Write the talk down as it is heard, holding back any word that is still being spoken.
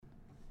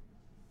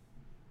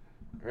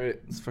All right,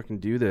 let's fucking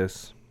do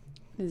this.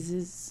 This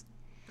is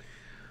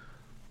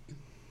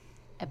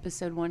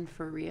episode 1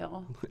 for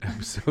real.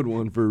 Episode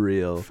 1 for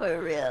real.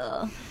 For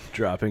real.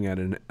 Dropping at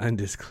an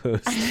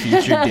undisclosed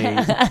future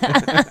date.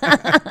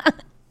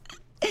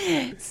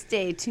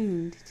 Stay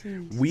tuned.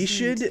 We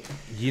should,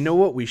 you know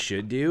what we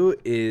should do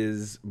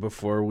is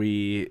before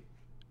we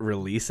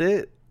release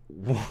it,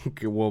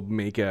 we'll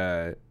make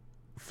a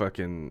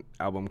fucking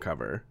album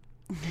cover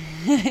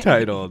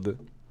titled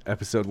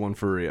Episode 1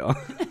 for real.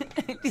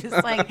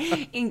 Just like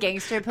in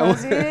gangster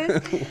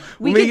poses.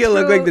 We'll make it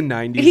look like the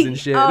 90s and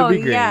shit. It'll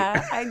be great.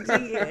 Yeah, I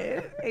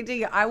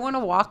dig it. I want a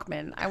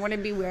Walkman. I want to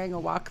be wearing a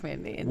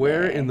Walkman.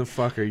 Where in the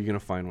fuck are you going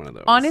to find one of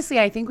those? Honestly,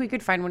 I think we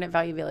could find one at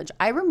Value Village.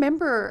 I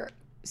remember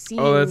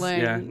seeing one.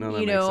 Yeah, no,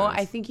 that you makes know, sense.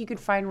 I think you could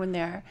find one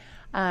there.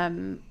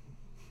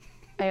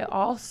 I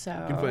also...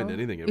 You can find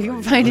anything at You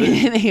Value can find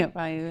Village. anything at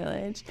Value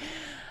Village.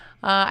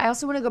 I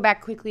also want to go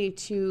back quickly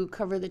to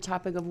cover the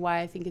topic of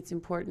why I think it's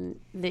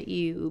important that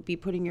you be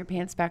putting your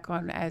pants back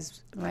on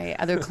as my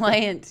other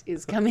client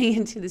is coming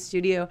into the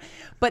studio.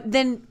 But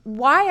then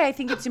why I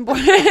think it's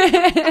important.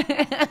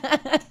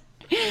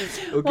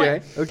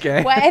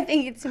 Okay. Why I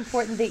think it's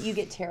important that you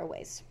get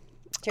tearaways.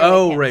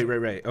 Oh,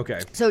 right.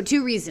 Okay. So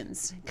 2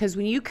 reasons. Because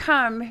when you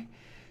come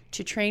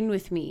to train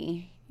with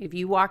me, if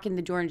you walk in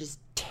the door and just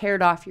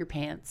teared off your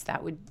pants,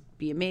 that would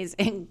be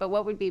amazing. But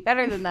what would be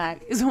better than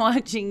that is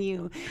watching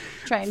you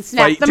try and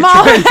snap them all.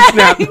 Try and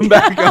snap them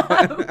back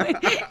on.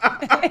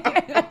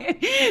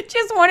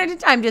 Just one at a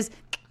time. Just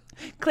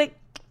click,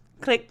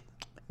 click,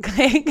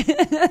 click.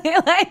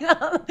 Like,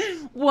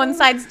 one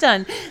side's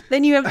done.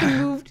 Then you have to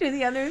move to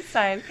the other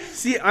side.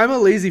 See, I'm a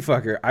lazy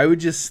fucker. I would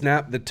just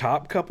snap the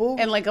top couple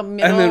And like a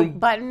middle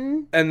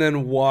button. and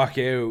then walk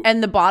out.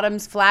 And the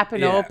bottom's flapping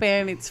Yeah.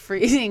 open. It's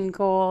freezing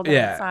cold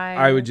Yeah, outside.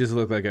 I would just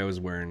look like I was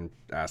wearing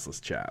assless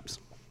chaps.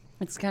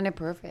 It's kind of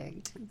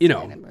perfect. You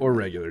know, or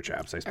regular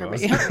chaps, I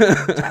suppose.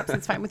 Chaps,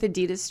 it's fine with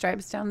Adidas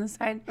stripes down the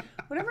side.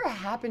 Whatever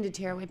happened to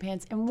tearaway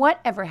pants? And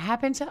whatever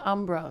happened to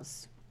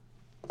Umbros?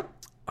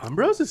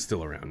 Umbros is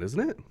still around, isn't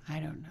it? I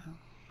don't know.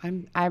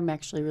 I'm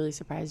actually really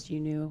surprised you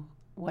knew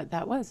what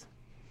that was.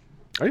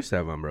 I used to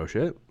have Umbro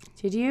shit.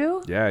 Did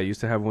you? Yeah, I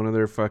used to have one of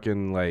their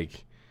fucking,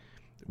 like,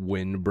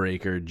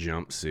 windbreaker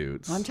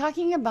jumpsuits. I'm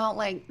talking about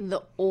like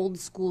the old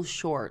school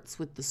shorts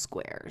with the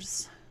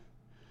squares.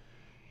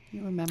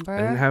 You remember?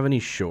 I didn't have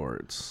any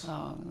shorts.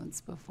 Oh, that's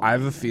before. I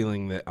have a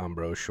feeling that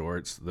Umbro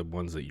shorts, the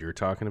ones that you're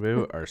talking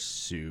about, are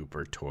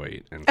super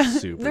tight and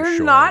super They're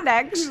short. not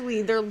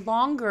actually. They're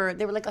longer.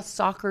 They were like a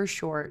soccer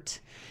short.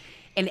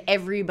 And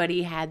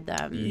everybody had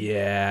them.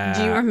 Yeah.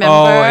 Do you remember?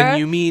 Oh, and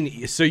you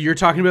mean, so you're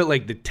talking about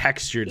like the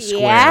textured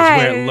squares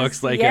where it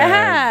looks like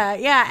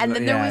yeah. And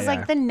then there Yeah, was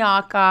like the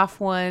knockoff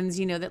ones,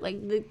 you know, that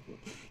like the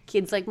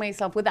kids like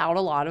myself without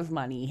a lot of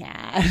money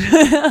had.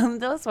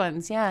 Those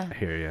ones, yeah. I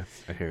hear you.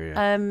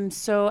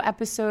 So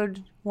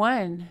episode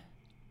 1,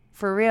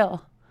 for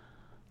real.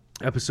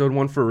 Episode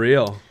 1 for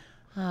real.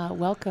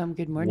 Welcome.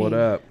 Good morning. What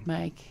up?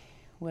 Mike?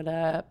 What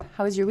up?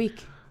 How was your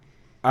week?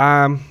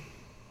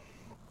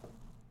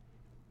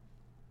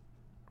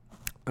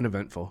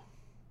 Uneventful.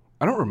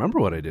 I don't remember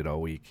what I did all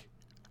week.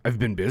 I've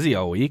been busy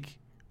all week.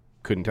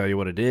 Couldn't tell you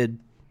what I did.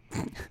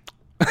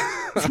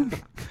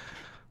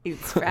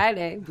 It's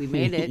Friday. We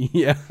made it.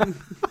 Yeah.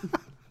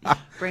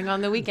 Bring on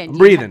the weekend. I'm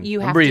breathing.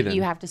 You I'm have breathing. to.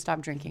 You have to stop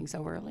drinking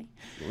so early.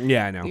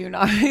 Yeah, I know. You're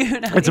not.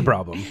 It's a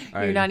problem.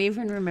 You're not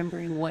even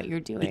remembering what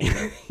you're doing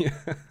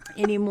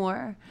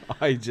anymore.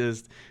 I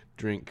just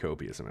drink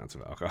copious amounts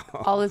of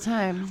alcohol. All the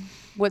time.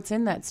 What's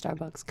in that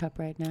Starbucks cup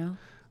right now?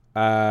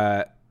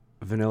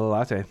 Vanilla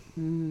latte.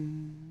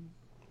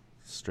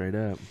 Straight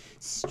up.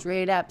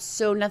 Straight up.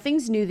 So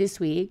nothing's new this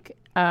week.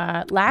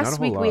 Last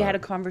whole week we lot. had a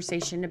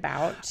conversation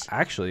about.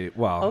 Actually,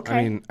 well, Okay.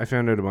 I mean, I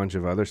found out a bunch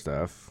of other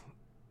stuff.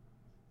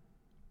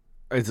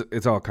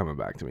 It's all coming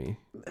back to me.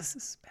 This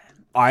is bad.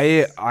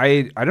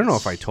 I don't know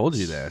if I told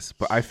you this,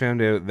 but I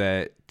found out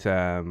that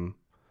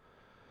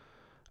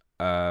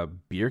a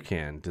beer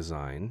can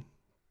design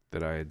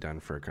that I had done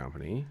for a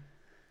company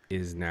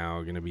is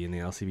now going to be in the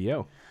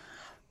LCBO.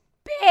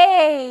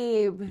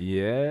 Babe.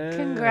 Yeah.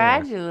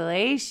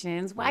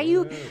 Congratulations.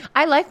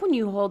 I like when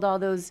you hold all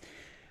those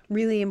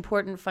really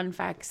important fun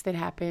facts that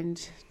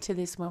happened to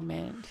this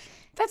moment.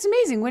 That's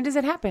amazing. When does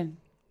it happen?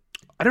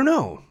 I don't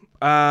know.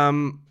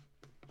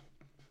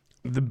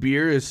 The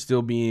beer is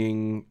still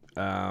being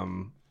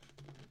finalized.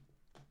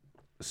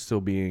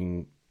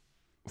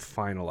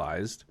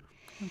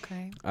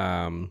 Okay.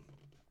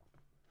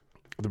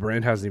 The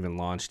brand hasn't even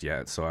launched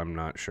yet, so I'm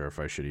not sure if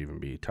I should even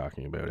be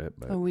talking about it.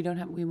 But We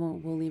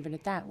won't. We'll leave it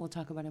at that. We'll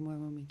talk about it more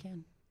when we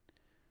can.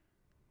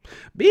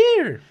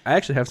 beer. I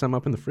actually have some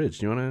up in the fridge.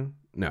 Do you want to?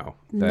 No.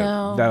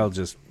 No. That'll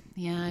just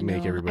Yeah, I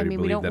make know. everybody we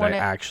believe don't that wanna... I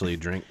actually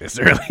drink this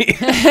early.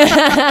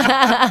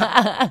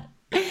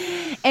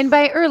 And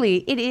by early,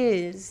 it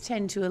is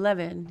 10 to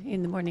 11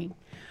 in the morning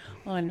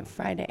on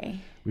Friday,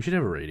 We should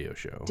have a radio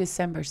show.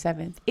 December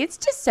 7th. It's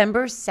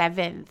December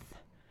 7th.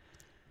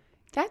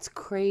 That's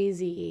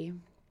crazy.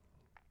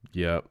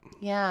 Yep.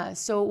 Yeah.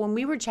 So when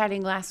we were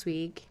chatting last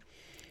week,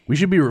 We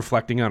should be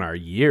reflecting on our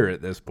year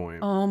at this point.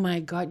 Oh my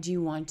God. Do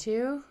you want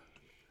to?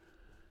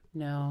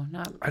 No,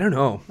 not. I don't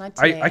know. Not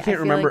today. I can't feel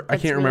remember. like I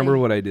that's can't remember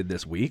really- what I did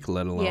this week,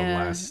 let alone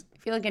last. I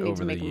feel like I need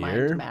to over make the a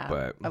year, mind map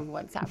but- of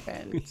what's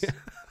happened.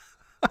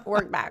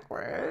 Work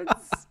backwards.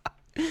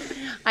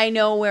 I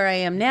know where I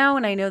am now,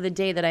 and I know the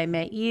day that I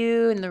met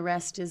you, and the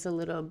rest is a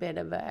little bit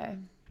of a.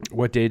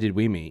 What day did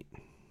we meet?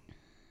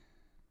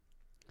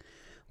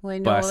 Well, I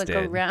know Busted.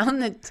 like around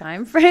the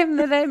time frame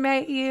that I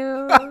met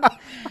you.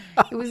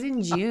 It was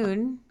in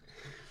June.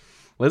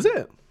 Was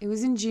it? It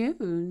was in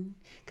June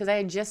because I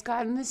had just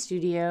gotten the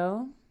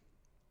studio.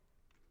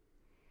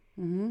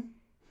 It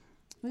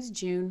was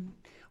June.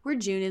 We're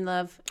June in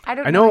love. I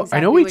don't. I know. exactly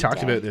I know. We what talked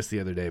day. about this the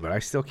other day, but I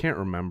still can't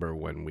remember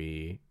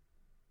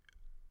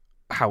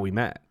how we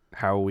met.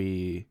 How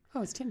we.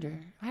 Oh, it's Tinder.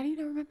 How do you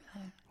not remember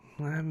that?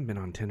 Well, I haven't been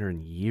on Tinder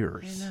in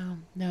years.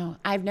 No,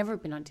 I've never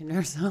been on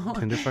Tinder, so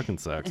Tinder fucking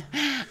sucks.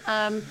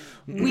 I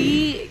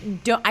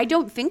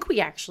don't think we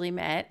actually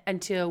met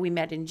until we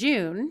met in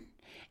June,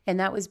 and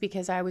that was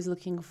because I was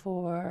looking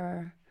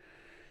for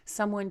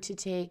someone to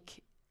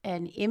take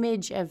an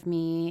image of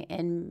me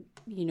and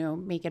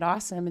make it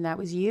awesome, and that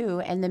was you.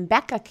 And then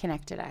Becca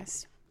connected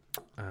us.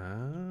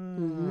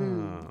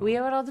 Oh, We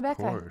owe it all to of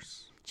Becca.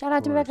 course. Shout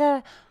out to course.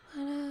 Becca.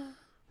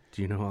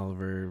 Do you know all of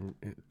her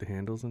the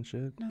handles and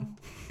shit? No.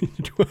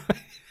 Do I?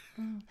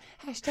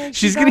 Hashtag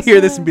She's gonna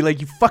hear this and be awesome. like,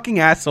 "You fucking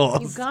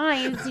assholes." You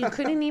guys, you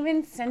couldn't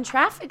even send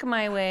traffic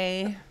my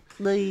way.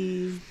 Are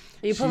you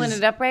pulling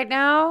it up right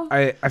now?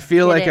 I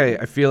feel Get like it.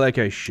 I feel like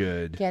I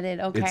should. Get it?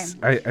 Okay.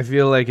 I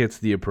feel like it's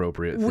the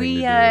appropriate thing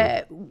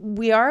to do.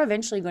 We are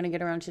eventually going to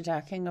get around to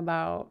talking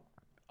about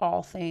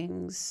all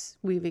things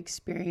we've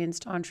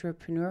experienced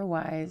entrepreneur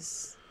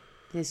wise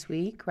this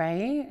week,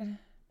 right?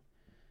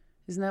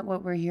 Isn't that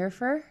what we're here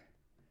for?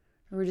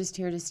 Or we're just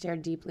here to stare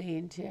deeply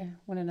into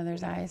one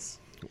another's eyes.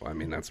 Well, I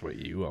mean, that's what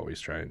you always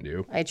try and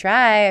do. I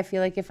try. I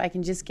feel like if I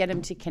can just get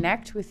him to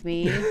connect with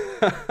me,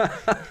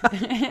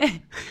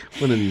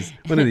 One of these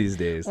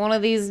days. one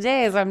of these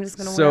days, I'm just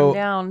going to So-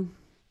 wear him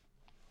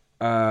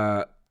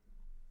down.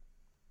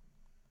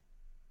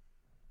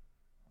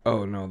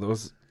 Oh no,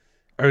 those.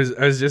 I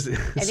was just. I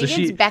think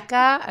it's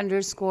Becca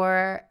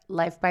 _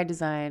 Life by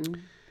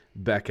Design.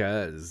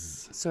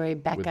 Becca's Sorry,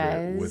 with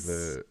Becca's.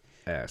 a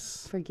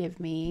S Forgive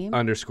me.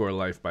 _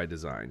 Life by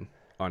Design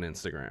on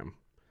Instagram,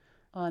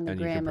 On the and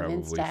you can gram of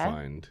probably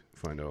Insta.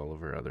 find all of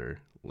her other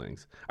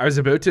links. I was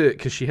about to,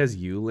 because she has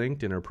you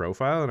linked in her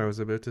profile, and I was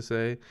about to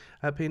say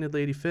at Painted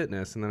Lady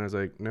Fitness, and then I was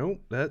like,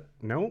 nope,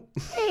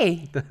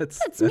 Hey,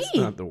 that's me.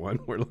 not the one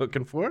we're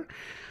looking for.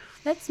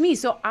 that's me.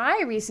 So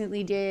I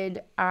recently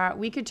did,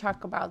 we could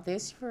talk about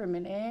this for a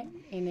minute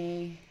in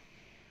a,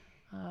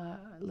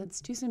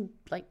 let's do some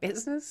like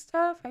business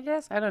stuff, I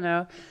guess. I don't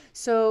know.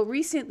 So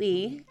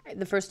recently,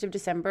 the 1st of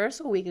December,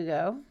 so a week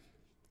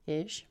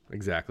ago-ish,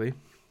 Exactly.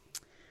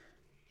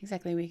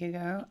 exactly a week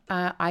ago,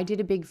 I did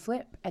a big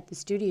flip at the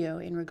studio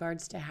in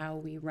regards to how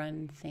we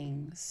run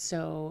things.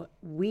 So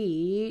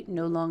we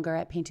no longer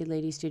at Painted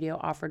Lady Studio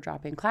offer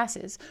drop-in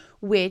classes,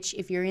 which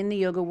if you're in the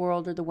yoga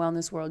world or the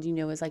wellness world, you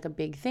know is like a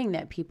big thing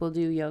that people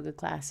do yoga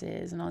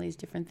classes and all these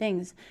different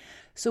things.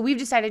 So we've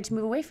decided to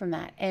move away from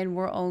that, and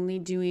we're only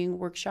doing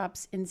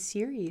workshops in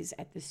series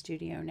at the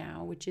studio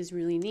now, which is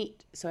really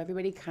neat. So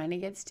everybody kind of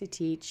gets to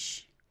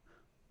teach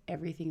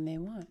everything they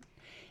want.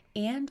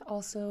 And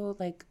also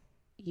like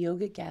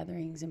yoga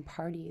gatherings and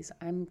parties.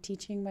 I'm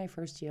teaching my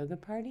first yoga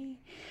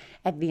party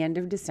at the end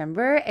of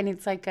December, and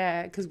it's like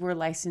because we're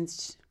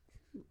licensed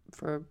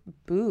for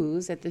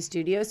booze at the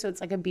studio, so it's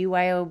like a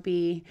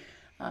BYOB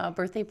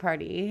birthday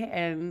party,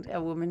 and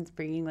a woman's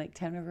bringing like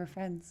 10 of her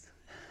friends.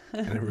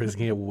 And everybody's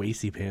gonna get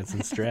wasty pants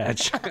and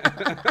stretch.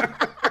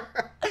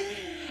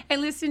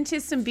 And listen to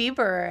some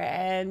Bieber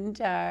and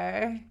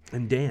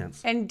And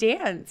dance.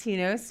 dance,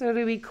 so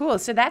it'll be cool.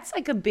 So that's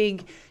like a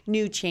big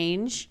new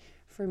change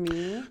for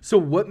me. So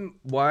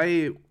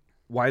why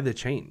the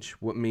change?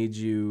 What made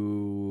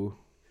you?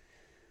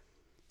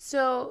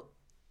 So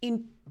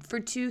for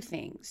two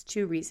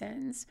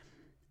reasons.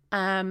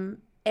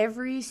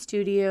 Every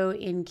studio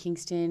in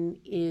Kingston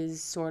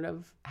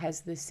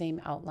has the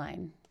same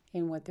outline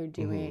in what they're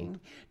doing.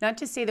 Not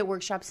to say that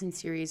workshops and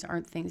series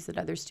aren't things that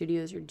other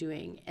studios are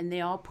doing. And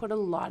they all put a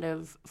lot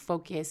of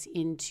focus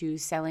into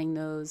selling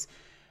those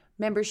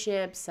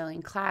memberships,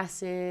 selling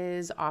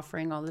classes,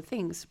 offering all the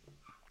things.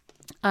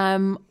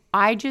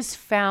 I just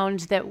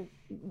found that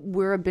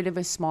we're a bit of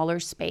a smaller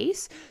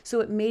space, so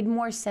it made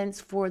more sense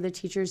for the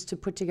teachers to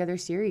put together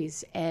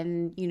series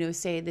and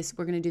say this,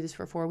 we're going to do this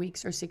for 4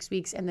 weeks or 6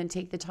 weeks, and then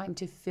take the time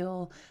to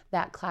fill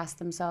that class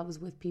themselves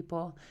with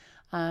people,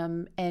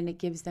 and it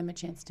gives them a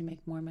chance to make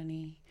more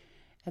money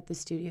at the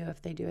studio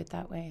if they do it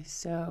that way.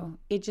 So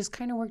it just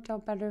kind of worked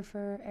out better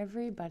for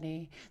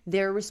everybody.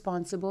 They're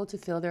responsible to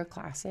fill their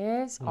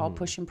classes. I'll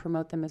push and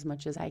promote them as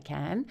much as I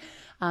can.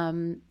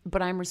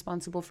 But I'm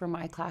responsible for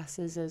my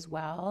classes as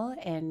well,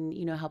 and,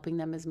 helping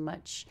them as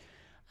much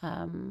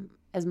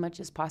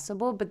as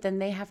possible. But then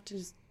they have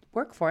to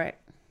work for it.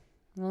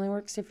 It only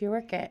works if you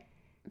work it.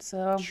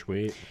 So,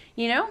 Sweet.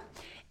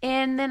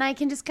 And then I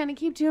can just kind of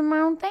keep doing my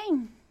own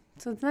thing.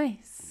 So it's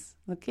nice.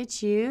 Look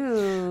at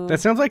you. That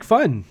sounds like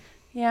fun.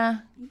 Yeah.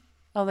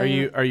 Although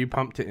Are you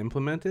pumped to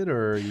implement it,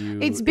 or are you?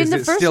 It's been is the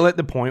it first- still at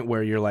the point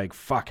where you're like,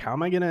 fuck, how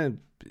am I gonna?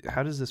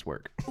 How does this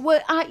work? Well,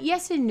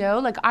 yes and no.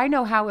 Like I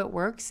know how it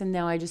works, and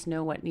now I just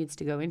know what needs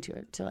to go into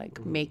it to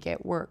like make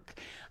it work.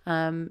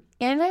 And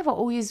I've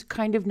always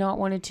kind of not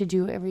wanted to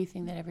do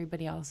everything that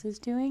everybody else is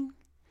doing,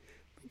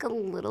 like a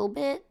little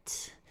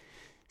bit.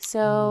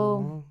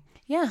 So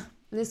yeah,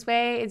 this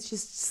way it's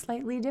just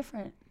slightly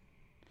different.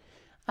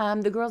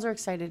 The girls are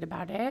excited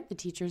about it. The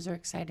teachers are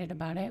excited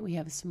about it. We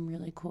have some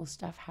really cool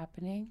stuff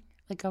happening.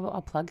 Like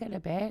I'll plug it a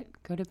bit.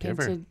 Go to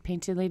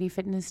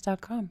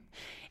paintedladyfitness.com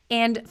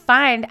and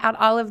find out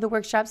all of the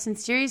workshops and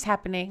series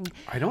happening.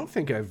 I don't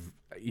think I've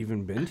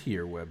even been to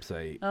your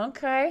website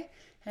Okay.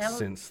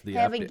 since the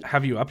update.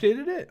 Have you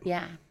updated it?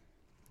 Yeah.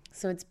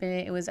 So it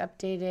was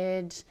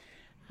updated.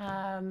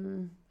 I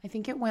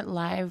think it went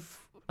live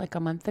like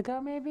a month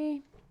ago,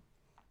 maybe.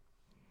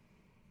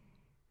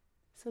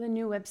 So the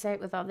new website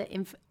with all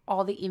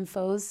the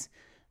infos,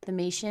 the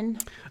Mation.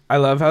 I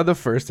love how the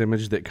first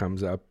image that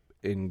comes up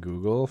in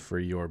Google for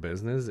your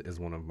business is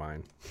one of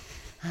mine.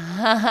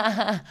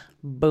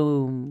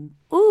 Boom.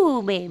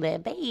 Ooh, baby. I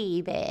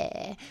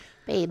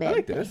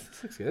like this.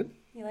 This looks good.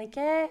 You like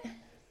it?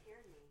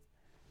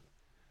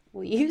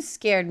 Well, you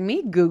scared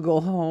me,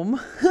 Google Home.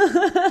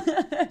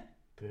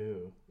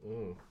 Boo.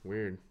 Oh,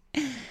 weird.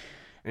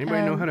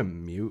 Anybody know how to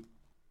mute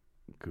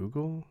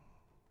Google?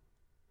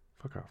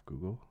 Fuck off,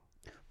 Google.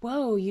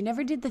 Whoa, you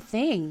never did the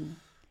thing.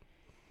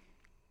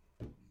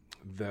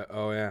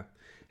 Oh yeah.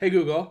 Hey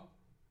Google.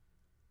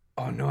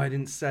 Oh no, I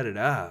didn't set it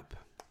up.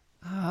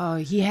 Oh,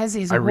 he has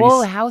his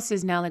whole house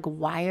is now like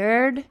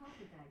wired.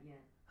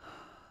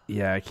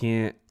 Yeah, I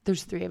can't.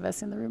 There's 3 of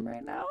us in the room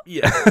right now.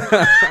 Yeah.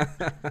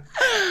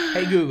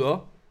 Hey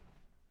Google.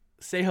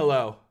 Say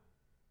hello.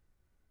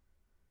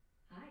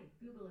 Hi,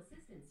 Google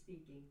Assistant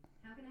speaking.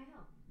 How can I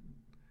help?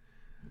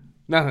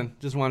 Nothing.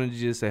 Just wanted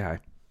you to say hi.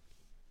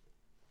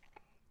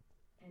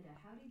 And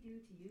a howdy do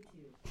to you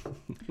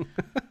too.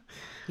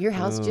 Your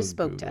house Oh, just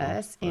spoke to Google.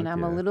 us, and Fuck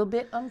I'm a yeah. little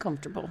bit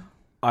uncomfortable.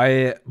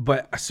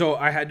 So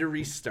I had to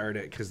restart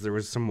it because there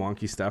was some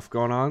wonky stuff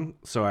going on.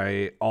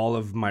 So all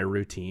of my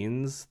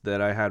routines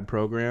that I had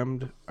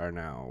programmed are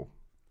now.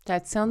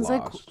 That sounds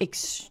Lost. like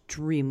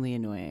extremely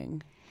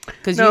annoying.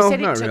 Because No, you said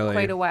it not took really.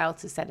 quite a while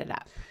to set it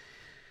up.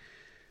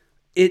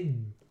 It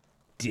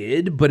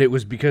did, but it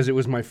was because it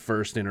was my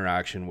first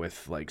interaction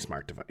with like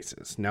smart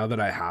devices. Now that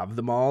I have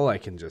them all, I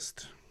can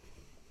just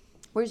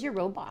Where's your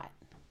robot?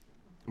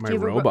 my Do you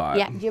have robot.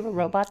 do you have a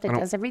robot that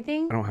does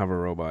everything? I don't have a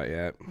robot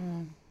yet.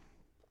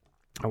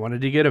 I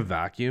wanted to get a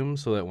vacuum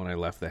so that when I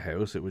left the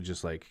house, it would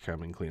just like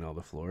come and clean all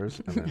the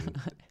floors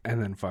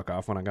and then fuck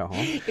off when I got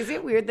home. Is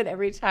it weird that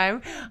every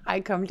time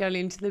I come down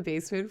into the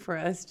basement for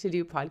us to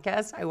do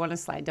podcasts, I want to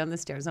slide down the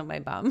stairs on my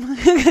bum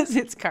because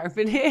it's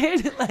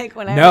carpeted? Like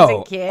when I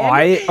was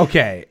a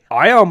kid.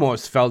 I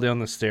almost fell down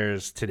the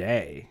stairs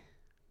today.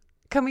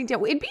 Coming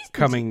down. It'd be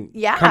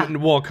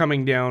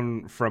Coming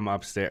down from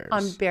upstairs.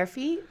 on bare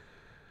feet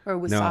or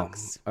with no,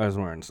 socks. I was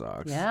wearing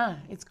socks. Yeah,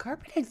 it's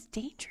carpeted. It's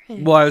dangerous.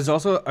 Well, I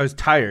was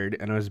tired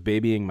and I was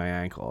babying my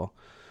ankle,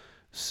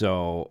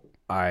 so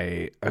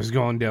I was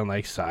going down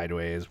like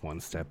sideways,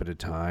 one step at a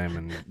time,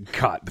 and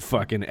caught the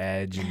fucking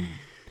edge. And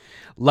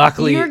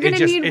luckily, You're gonna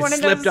need it one of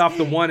slipped those- off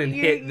the one and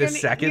hit the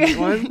second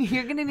one.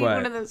 You're gonna need but-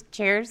 one of those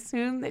chairs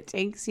soon that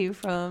takes you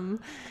from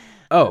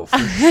Oh, for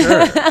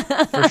sure,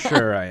 for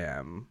sure, I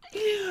am.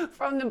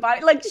 the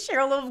body. Like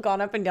Cheryl will have gone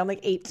up and down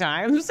like 8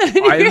 times.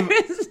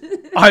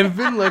 I've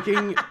been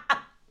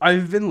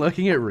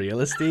looking at real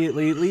estate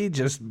lately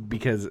just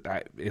because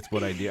it's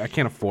what I do. I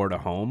can't afford a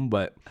home,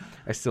 but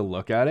I still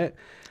look at it.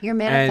 You're And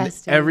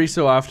manifesting. every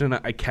so often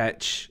I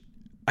catch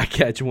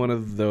one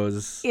of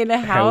those In a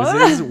house?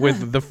 houses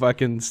with the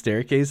fucking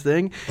staircase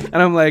thing, and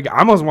I'm like, I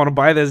almost want to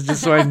buy this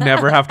just so I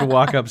never have to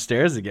walk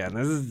upstairs again.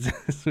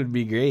 This would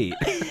be great.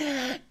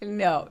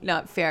 No,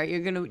 not fair. You're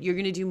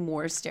gonna do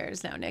more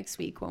stairs now next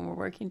week when we're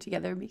working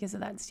together because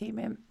of that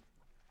statement.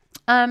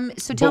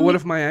 So tell But what me,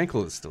 if my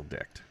ankle is still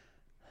dicked?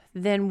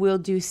 then we'll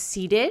do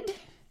seated,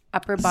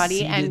 upper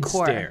body, and Seated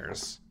core.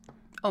 stairs.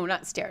 Oh,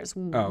 not stairs.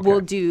 okay.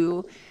 We'll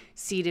do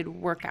seated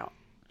workout.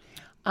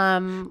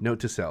 Note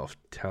to self: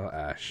 tell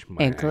Ash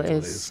my Ankle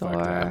is fucked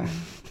up.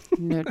 sore.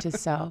 Note to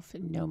self: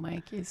 no,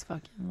 Mike is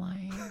fucking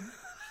lying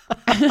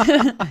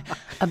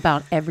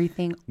about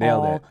everything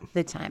Nailed all it.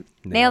 the time.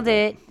 Nailed Nailed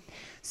it.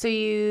 So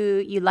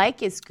you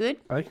like it's good.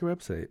 I like your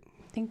website.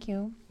 Thank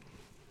you.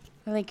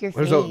 I like your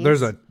There's face.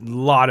 there's a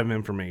lot of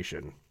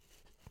information.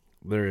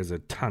 There is a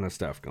ton of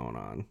stuff going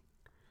on.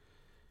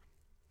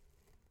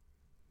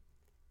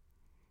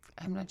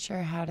 I'm not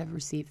sure how to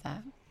receive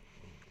that.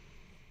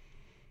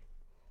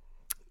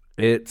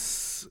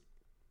 It's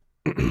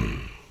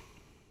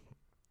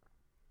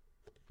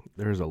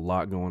there's a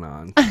lot going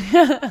on.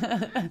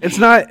 It's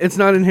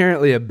not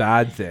inherently a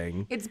bad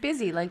thing. It's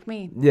busy like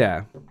me.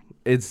 Yeah.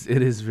 It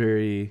is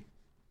very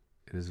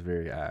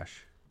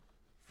Ash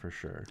for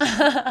sure.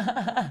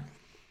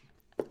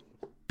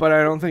 But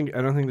I don't think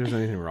there's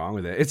anything wrong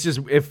with it. It's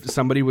just if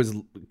somebody was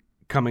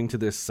coming to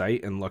this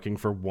site and looking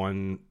for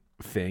one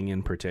thing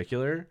in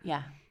particular,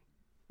 Yeah.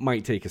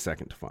 might take a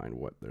second to find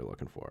what they're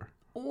looking for.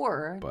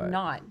 Or But-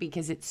 not,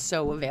 because it's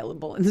so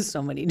available in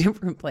so many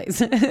different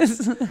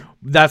places.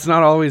 That's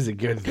not always a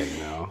good thing,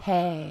 though.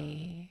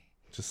 Hey.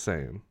 Just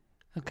saying.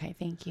 Okay,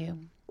 thank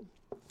you.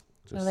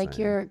 Just I like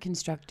saying. your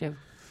constructive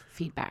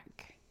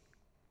feedback.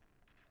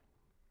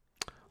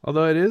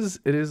 Although it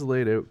is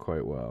laid out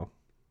quite well.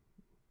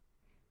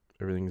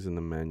 Everything's in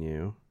the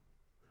menu.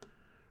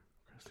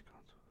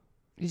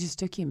 It just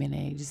took you a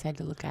minute. You just had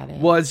to look at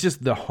it. Well, it's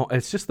just the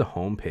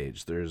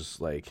homepage.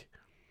 There's like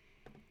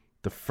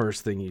the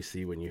first thing you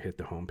see when you hit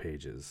the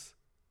homepage is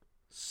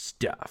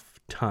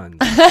stuff, tons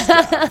of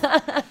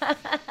stuff.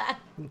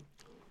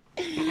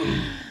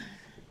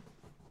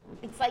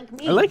 It's like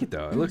me. I like it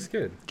though. It looks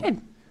good. Good.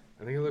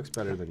 I think it looks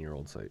better than your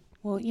old site.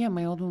 Well, yeah,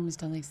 my old one was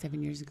done like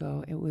 7 years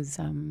ago. It was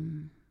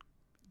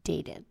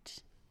dated.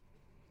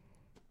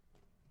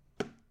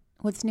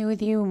 What's new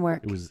with you and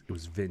work? It was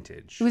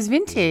vintage. It was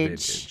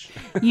vintage.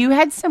 You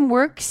had some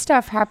work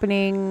stuff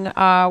happening.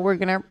 We're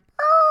gonna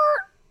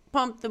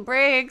pump the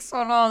brakes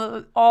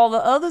on all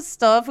the other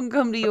stuff and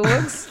come to your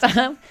work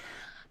stuff.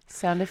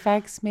 Sound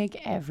effects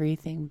make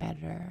everything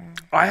better.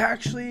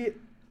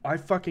 I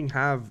fucking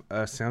have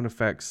a sound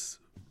effects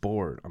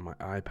board on my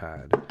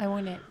iPad, I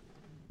want it.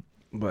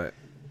 but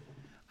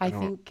I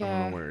don't think.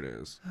 know where it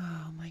is.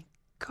 Oh my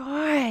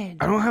god.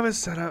 I don't have it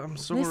set up. I'm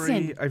sorry.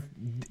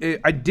 Listen.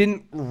 I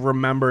didn't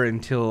remember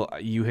until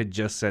you had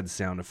just said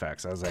sound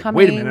effects. I was like, Coming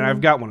wait a minute,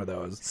 I've got one of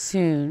those.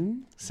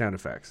 Soon. Sound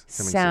effects.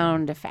 Coming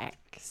Sound effects.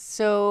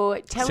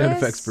 So tell soon. Sound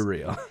us. effects for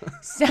real.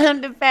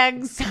 Sound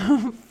effects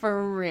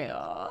for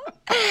real.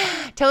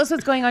 Tell us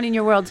what's going on in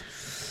your world.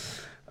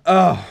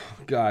 Oh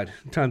God,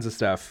 tons of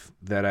stuff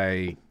that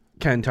I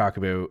can talk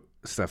about,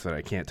 stuff that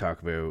I can't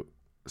talk about,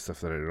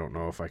 stuff that I don't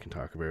know if I can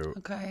talk about.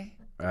 Okay.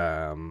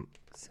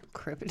 So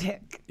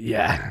cryptic.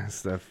 Yeah,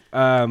 stuff.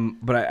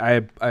 But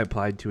I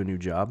applied to a new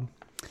job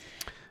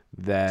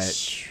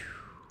that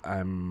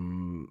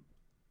I'm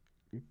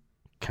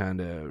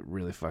kind of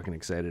really fucking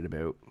excited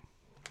about.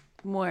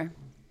 More.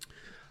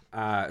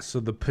 So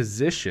the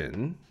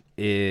position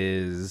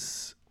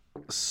is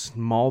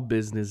Small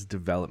Business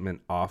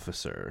Development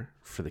Officer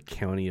for the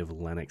County of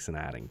Lennox and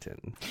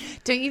Addington.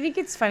 Don't you think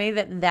it's funny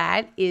that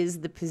that is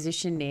the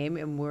position name,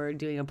 and we're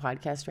doing a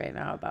podcast right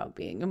now about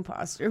being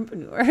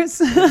imposter-preneurs?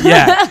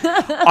 Yeah,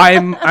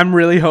 I'm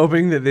really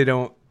hoping that they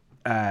don't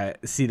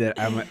see that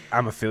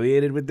I'm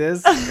affiliated with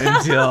this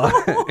until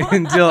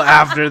until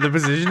after the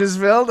position is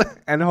filled,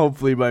 and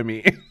hopefully by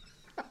me.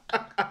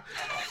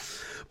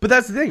 But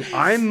that's the thing.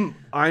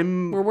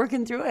 We're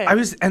working through it. I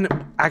was,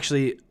 and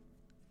actually,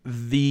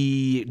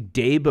 the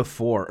day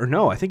before, or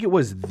no, I think it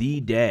was the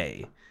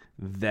day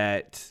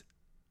that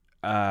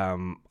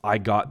I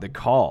got the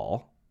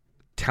call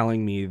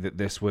telling me that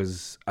this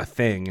was a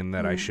thing and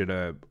that I should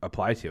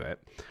apply to it.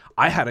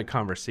 I had a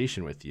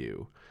conversation with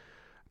you,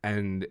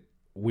 and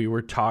we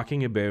were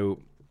talking about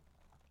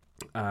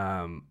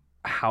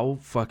how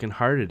fucking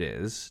hard it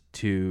is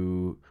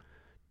to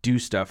do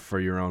stuff for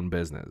your own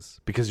business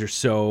because you're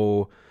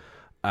so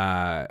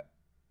you're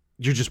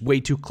just way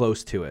too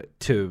close to it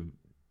to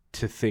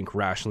think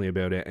rationally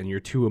about it, and you're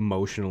too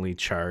emotionally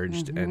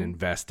charged and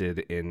invested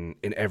in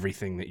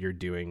everything that you're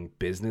doing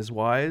business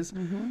wise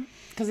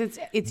because it's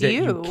that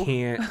you. you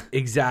can't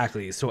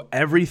exactly. So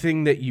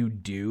everything that you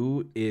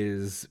do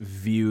is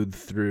viewed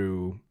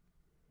through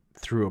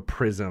a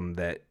prism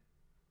that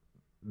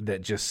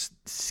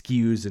just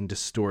skews and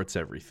distorts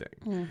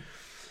everything.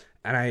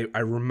 And I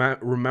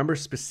remember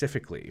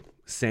specifically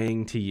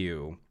saying to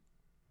you,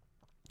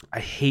 I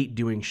hate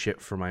doing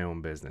shit for my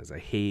own business. I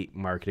hate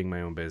marketing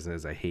my own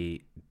business. I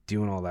hate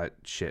doing all that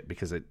shit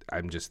because I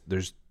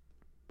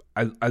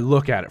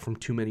look at it from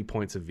too many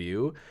points of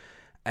view,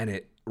 and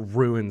it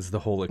ruins the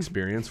whole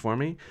experience for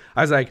me.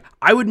 I was like,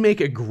 I would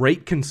make a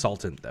great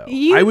consultant though.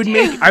 I would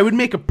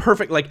make a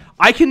perfect, like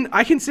I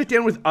can sit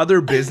down with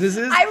other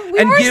businesses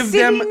and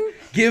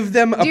give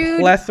them a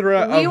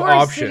plethora of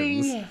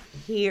options.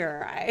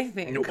 Here, I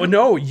think.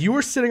 No, you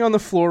were sitting on the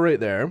floor right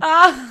there, and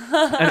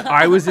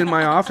I was in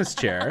my office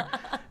chair,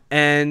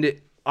 and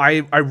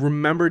I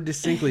remember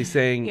distinctly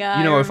saying,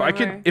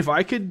 if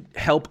I could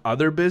help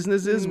other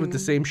businesses with the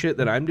same shit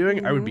that I'm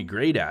doing, I would be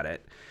great at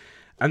it.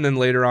 And then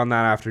later on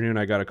that afternoon,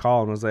 I got a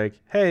call and was like,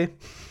 "Hey,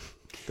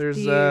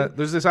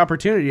 there's this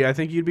opportunity I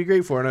think you'd be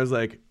great for," and I was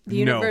like, The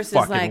universe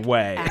 "No is fucking like,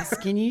 way."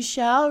 ask and you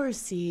shall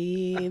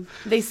receive.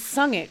 They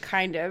sung it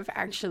kind of,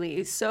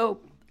 actually. So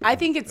I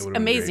think it's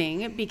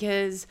amazing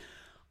because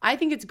I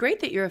think it's great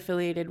that you're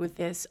affiliated with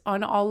this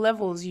on all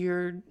levels.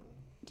 You're,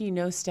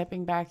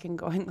 stepping back and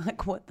going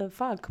like, what the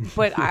fuck?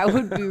 But I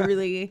would be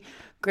really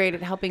great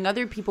at helping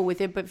other people with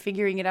it, but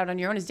figuring it out on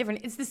your own is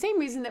different. It's the same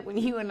reason that when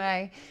you and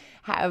I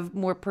have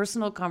more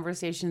personal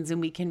conversations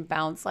and we can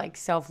bounce like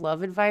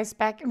self-love advice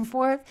back and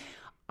forth,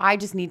 I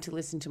just need to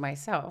listen to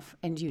myself,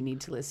 and you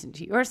need to listen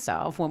to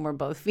yourself when we're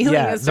both feeling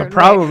a certain the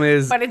problem way.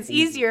 is, but it's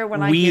easier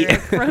when I hear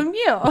it from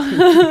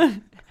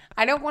you.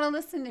 I don't want to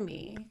listen to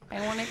me.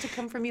 I want it to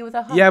come from you with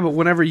a hook. Yeah, but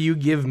whenever you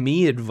give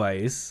me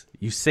advice,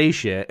 you say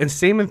shit. And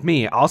same with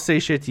me. I'll say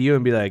shit to you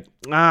and be like,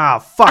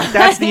 fuck,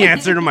 that's the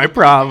answer to my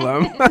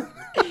problem.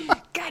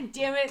 God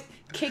damn it.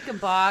 Kick a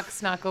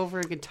box, knock over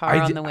a guitar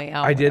on the way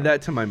out. I did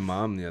that to my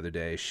mom the other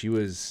day. She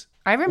was...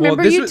 I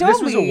remember this you was, told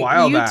this was me. a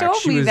while you back. told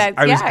She me was, that.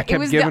 I was, Yeah, I it kept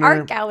was the giving art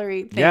her,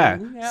 gallery thing.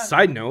 Yeah.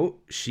 Side note,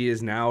 she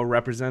is now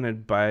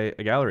represented by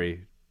a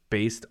gallery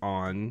based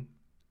on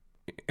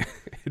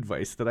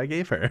advice that I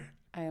gave her.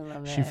 I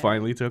love it. She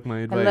finally took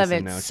my advice. I love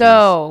and it. now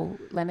So,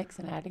 Lennox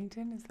and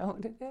Addington, is that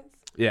what it is?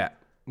 yeah,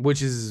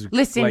 which is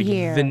Listen like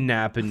here. the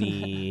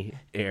Napanee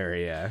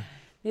area.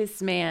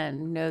 This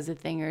man knows a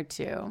thing or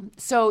two.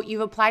 So,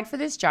 you've applied for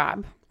this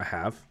job. I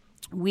have.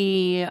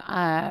 We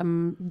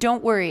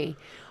don't worry,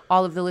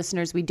 all of the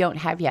listeners we don't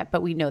have yet,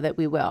 but we know that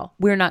we will.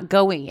 We're not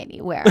going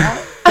anywhere.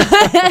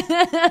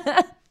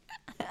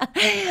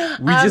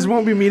 We just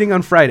won't be meeting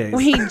on Fridays.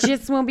 We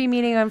just won't be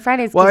meeting on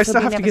Fridays. well, I 'cause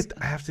still he'll have be to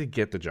get. I have to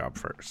get the job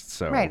first.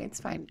 So Right,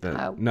 it's fine.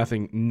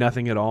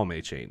 nothing at all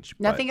may change.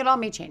 but Nothing at all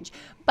may change.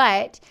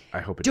 But I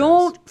hope it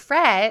don't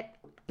fret,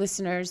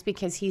 listeners,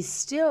 because he's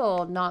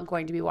still not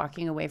going to be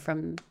walking away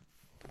from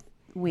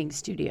Wing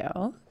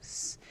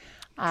Studios.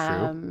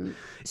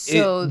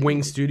 So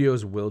Wing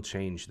Studios will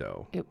change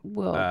though. it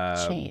will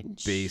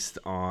change. Based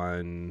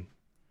on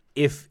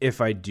if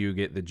I do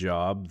get the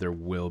job, there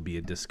will be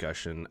a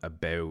discussion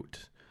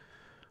about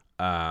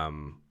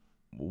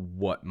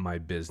what my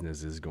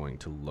business is going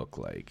to look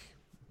like,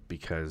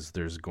 because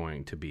there's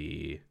going to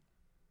be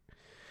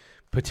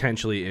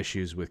potentially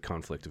issues with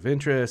conflict of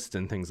interest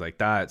and things like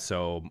that.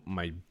 So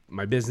my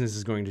business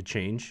is going to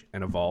change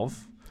and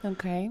evolve,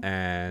 Okay.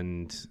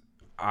 and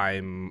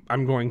I'm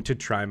going to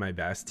try my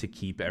best to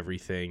keep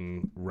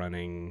everything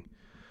running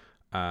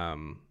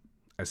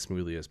as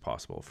smoothly as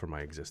possible for my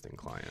existing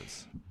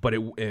clients. But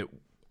it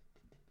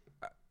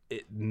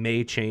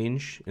may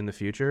change in the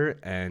future,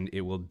 and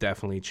it will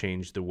definitely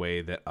change the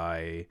way that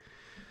I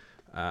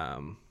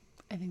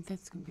think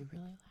that's going to be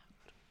really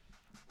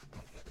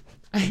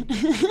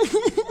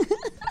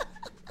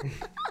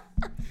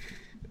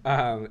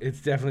loud.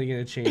 it's definitely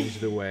going to change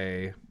the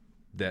way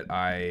that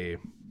I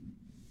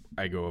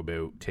go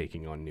about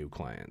taking on new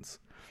clients.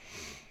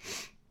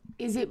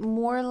 Is it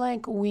more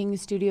like Wing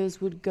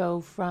Studios would go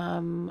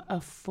from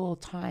a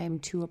full-time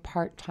to a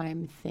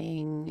part-time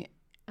thing,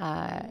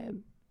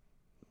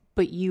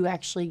 but you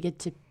actually get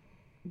to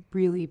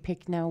really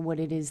pick now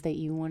what it is that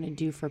you want to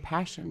do for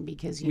passion,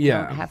 because you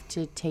don't have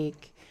to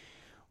take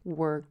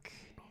work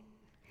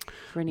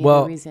for any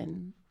other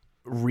reason?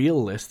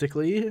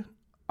 Realistically,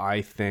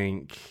 I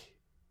think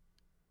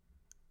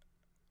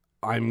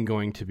I'm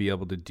going to be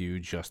able to do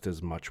just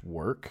as much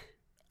work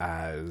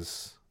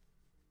as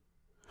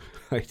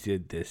I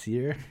did this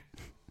year.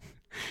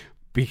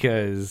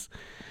 Because,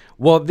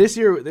 well, this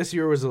year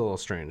was a little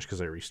strange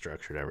because I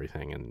restructured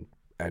everything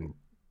and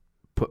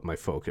put my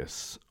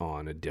focus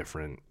on a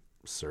different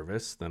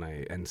service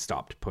and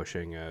stopped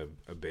pushing a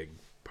big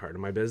part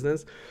of my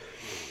business.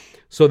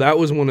 So that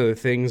was one of the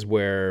things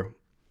where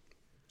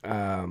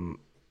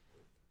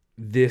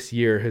this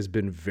year has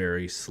been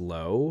very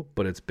slow,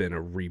 but it's been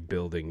a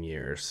rebuilding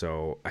year.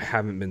 So I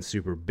haven't been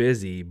super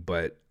busy,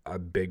 but a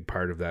big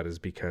part of that is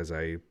because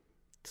I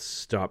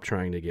stopped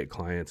trying to get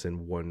clients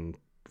in one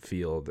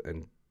field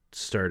and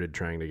started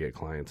trying to get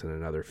clients in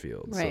another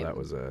field. Right.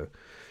 So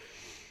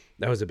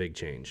that was a big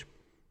change.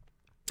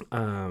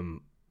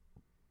 But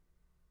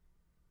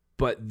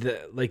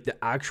the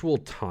actual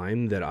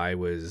time that I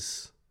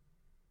was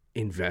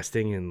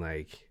investing in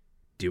like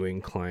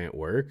doing client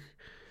work,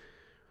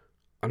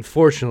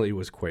 unfortunately,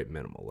 was quite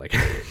minimal. Like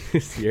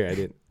this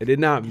year, I did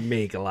not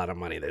make a lot of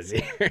money this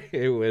year.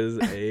 It was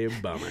a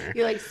bummer.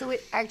 You're like, so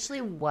it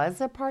actually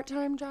was a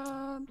part-time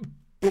job?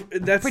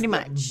 That's pretty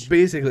much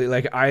basically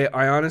like I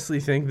honestly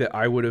think that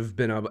I would have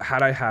been able,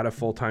 had I had a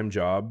full-time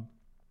job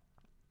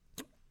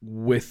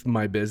with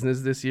my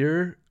business this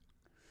year,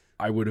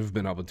 I would have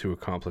been able to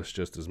accomplish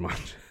just as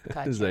much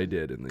as I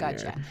did in the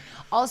year.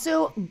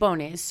 Also,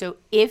 bonus. So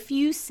if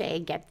you say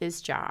get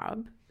this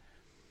job,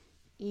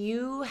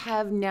 you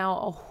have now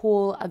a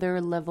whole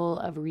other level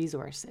of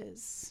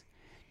resources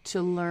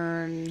to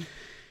learn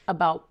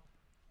about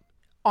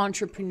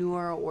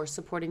entrepreneur or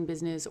supporting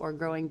business or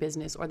growing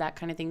business or that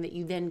kind of thing that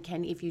you then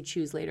can, if you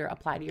choose later,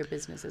 apply to your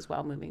business as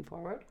well moving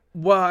forward.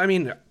 Well, I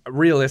mean,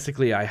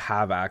 realistically, I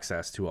have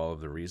access to all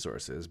of the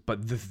resources,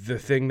 but the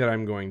thing that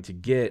I'm going to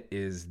get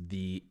is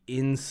the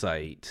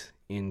insight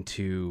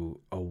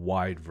into a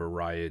wide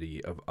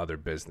variety of other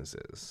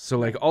businesses. So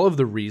like all of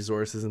the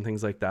resources and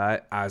things like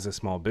that, as a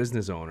small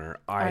business owner,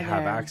 I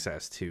have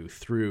access to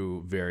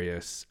through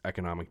various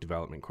economic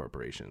development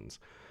corporations.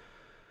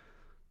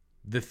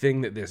 The thing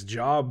that this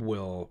job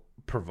will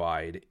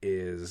provide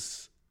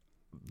is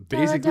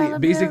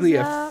basically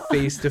a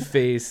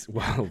face-to-face,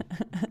 well,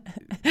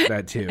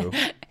 that too,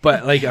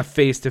 but like a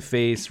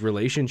face-to-face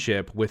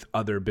relationship with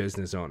other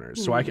business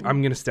owners. So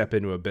I'm going to step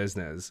into a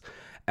business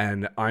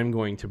and I'm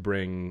going to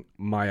bring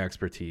my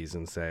expertise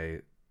and say,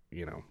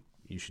 you know,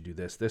 you should do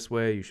this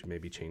way. You should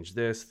maybe change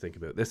this, think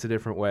about this a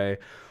different way.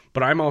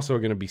 But I'm also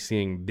going to be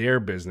seeing their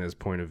business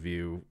point of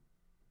view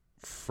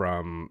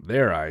from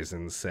their eyes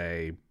and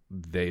say,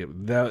 they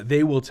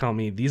will tell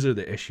me, these are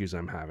the issues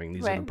I'm having.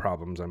 These are the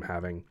problems I'm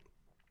having.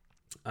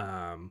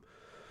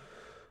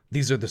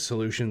 These are the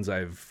solutions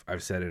I've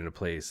set into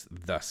place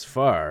thus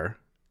far.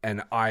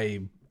 And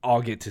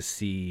I'll get to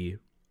see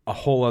a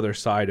whole other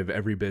side of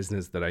every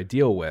business that I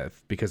deal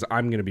with, because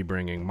I'm going to be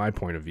bringing my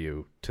point of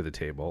view to the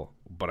table,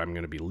 but I'm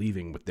going to be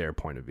leaving with their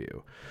point of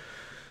view.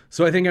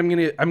 So I think I'm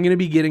going to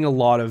be getting a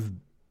lot of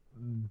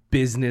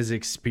business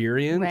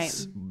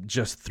experience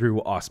just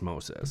through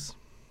osmosis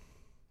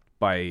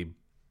by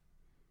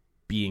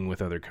being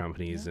with other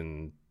companies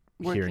and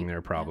hearing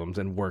their problems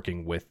and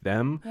working with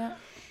them. Yeah.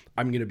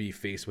 I'm going to be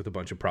faced with a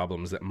bunch of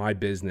problems that my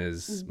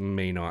business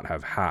may not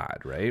have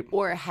had, right?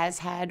 Or has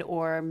had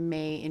or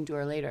may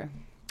endure later.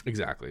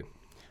 Exactly.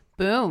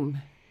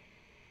 Boom.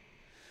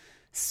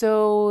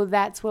 So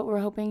that's what we're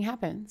hoping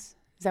happens.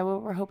 Is that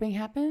what we're hoping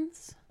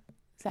happens?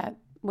 Is that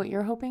what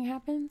you're hoping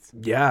happens?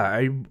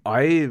 Yeah,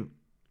 I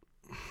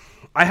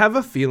have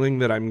a feeling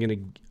that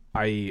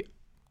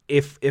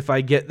if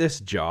I get this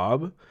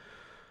job,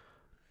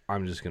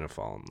 I'm just going to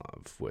fall in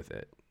love with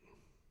it.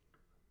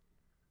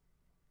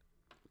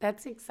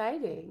 That's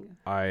exciting.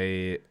 But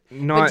do you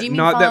mean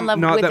fall in love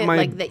with it,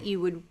 like that you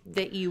would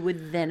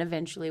then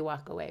eventually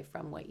walk away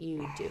from what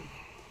you do?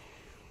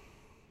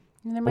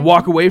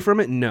 Walk away from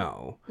it?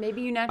 No.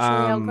 Maybe you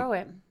naturally outgrow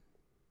it.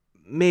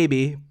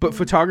 Maybe, but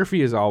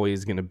photography is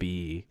always going to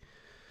be.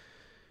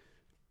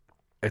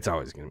 It's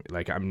always going to be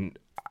like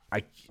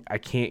I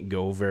can't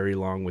go very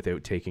long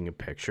without taking a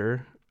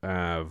picture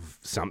of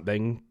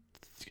something.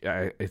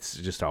 It's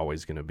just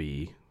always going to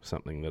be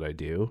something that I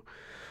do.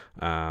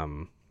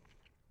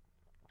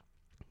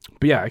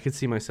 But yeah, I could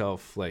see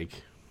myself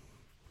like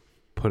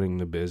putting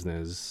the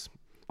business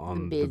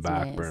on the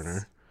back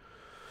burner,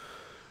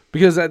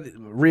 because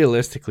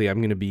realistically,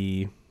 I'm gonna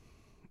be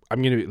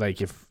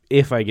like,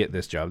 if I get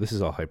this job, this is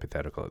all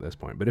hypothetical at this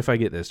point, but if I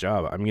get this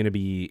job, I'm gonna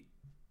be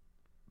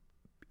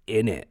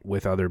in it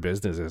with other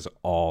businesses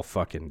all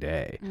fucking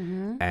day,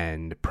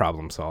 and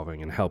problem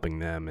solving and helping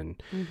them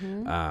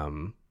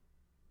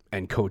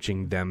and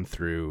coaching them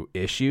through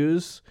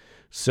issues.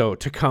 So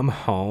to come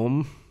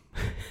home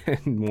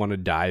and want to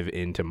dive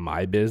into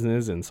my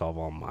business and solve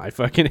all my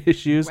fucking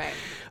issues,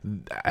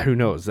 who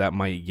knows, that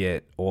might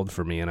get old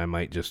for me, and I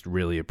might just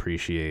really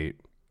appreciate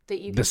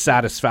the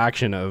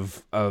satisfaction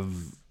of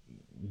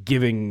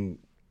giving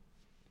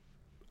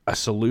a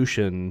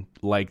solution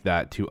like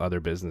that to other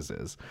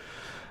businesses.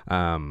 But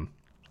I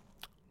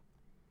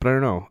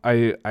don't know.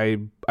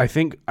 I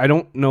think, I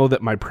don't know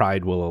that my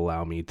pride will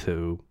allow me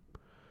to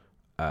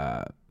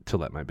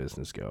let my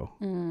business go.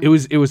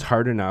 It was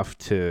hard enough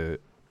to.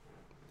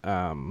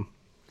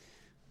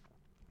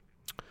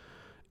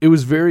 It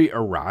was very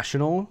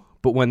irrational,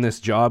 but when this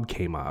job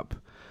came up,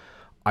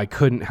 I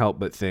couldn't help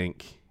but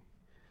think,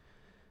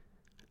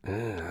 I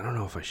don't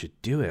know if I should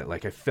do it.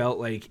 Like, I felt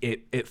like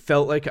it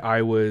felt like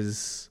I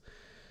was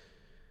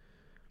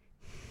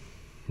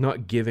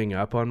not giving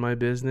up on my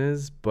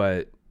business,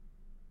 but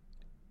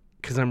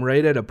because I'm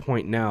right at a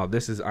point now,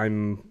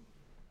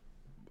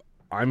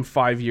 I'm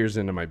 5 years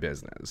into my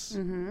business.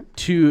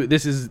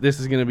 This is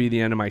going to be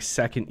the end of my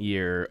second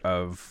year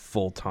of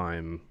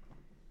full-time.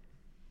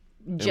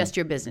 Just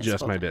your business.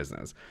 Just my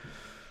business.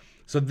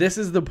 So this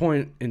is the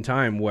point in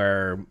time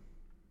where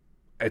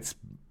it's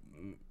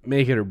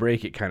make it or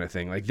break it kind of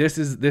thing. Like, this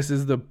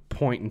is the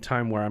point in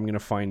time where I'm going to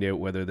find out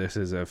whether this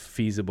is a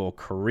feasible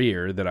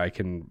career that I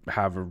can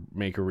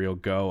make a real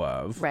go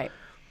of. Right.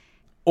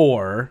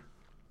 Or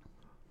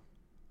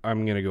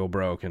I'm going to go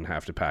broke and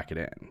have to pack it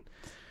in.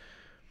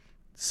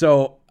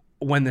 So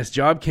when this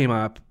job came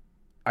up,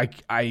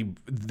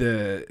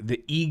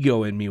 the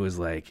ego in me was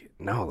like,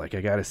 no, like,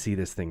 I got to see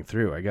this thing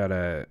through. I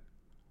gotta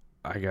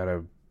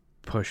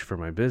push for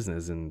my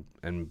business and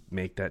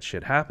make that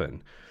shit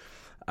happen.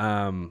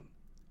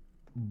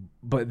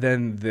 But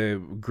then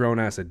the grown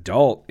ass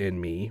adult in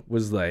me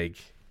was like,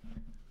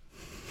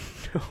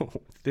 no,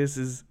 this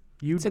is,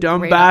 you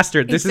dumb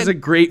bastard. This is a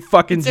great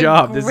fucking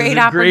job. This is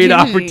a great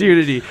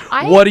opportunity.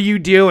 What are you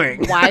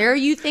doing? Why are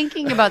you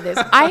thinking about this?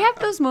 I have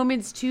those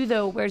moments too,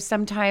 though, where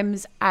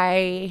sometimes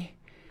I've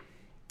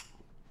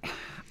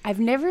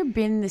never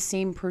been the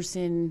same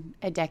person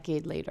a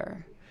decade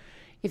later,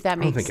 if that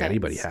makes sense. I don't think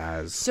anybody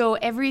has. So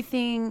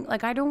everything,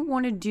 like, I don't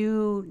want to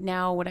do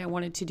now what I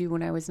wanted to do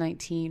when I was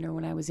 19 or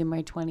when I was in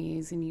my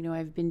 20s. And,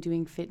 I've been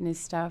doing fitness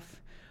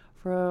stuff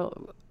for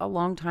a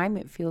long time,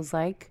 it feels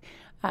like.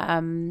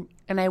 And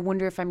I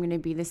wonder if I'm going to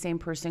be the same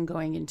person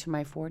going into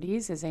my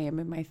 40s as I am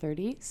in my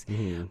 30s.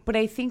 Mm-hmm. But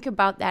I think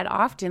about that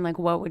often, like,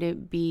 what would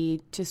it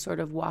be to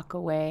sort of walk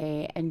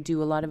away and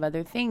do a lot of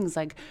other things?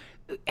 Like,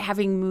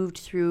 having moved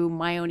through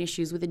my own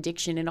issues with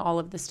addiction and all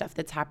of the stuff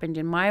that's happened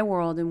in my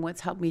world and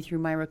what's helped me through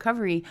my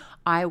recovery,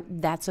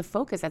 that's a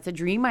focus. That's a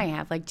dream I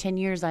have. Like, 10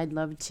 years, I'd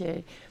love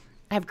to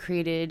have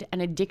created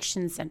an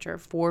addiction center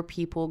for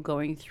people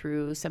going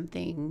through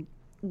something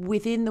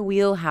within the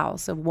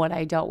wheelhouse of what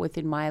I dealt with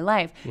in my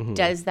life.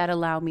 Does that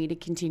allow me to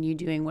continue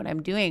doing what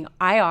I'm doing?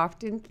 I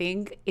often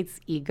think it's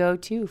ego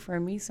too for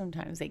me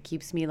sometimes that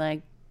keeps me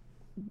like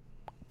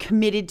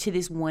committed to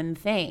this one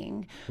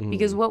thing,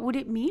 because what would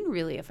it mean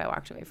really if I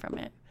walked away from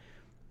it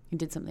and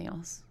did something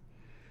else?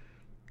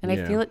 And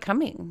I feel it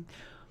coming,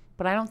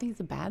 but I don't think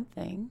it's a bad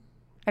thing.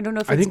 I don't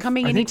know if it's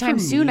coming anytime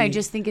soon. I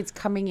just think it's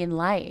coming in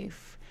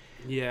life.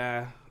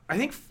 Yeah. I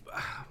think,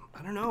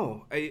 I don't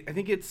know. I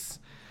think it's,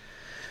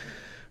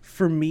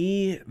 for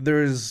me,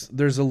 there's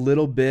a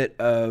little bit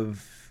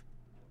of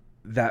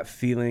that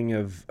feeling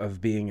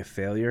of being a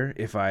failure.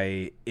 If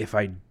I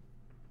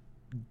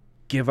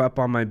give up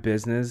on my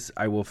business,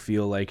 I will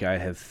feel like I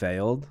have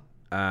failed.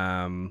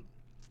 I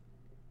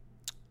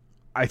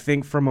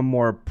think from a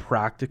more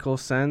practical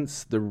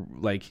sense,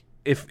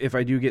 if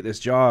I do get this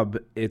job,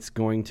 it's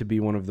going to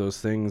be one of those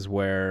things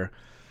where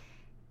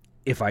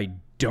if I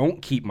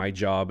don't keep my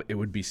job, it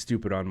would be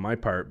stupid on my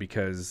part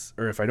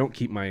or if I don't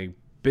keep my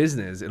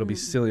business, it'll be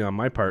silly on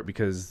my part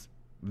because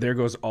there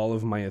goes all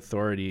of my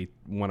authority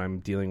when I'm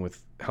dealing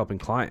with helping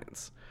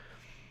clients.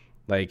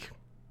 Like,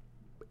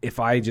 if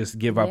I just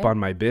give up on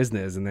my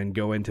business and then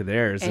go into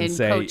theirs and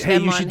say, hey,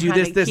 you should do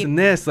this, this, and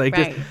this, like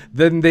this,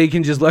 then they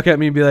can just look at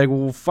me and be like,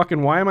 well,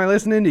 fucking, why am I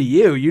listening to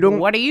you? You don't.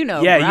 What do you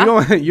know? Yeah,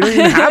 bruh? you don't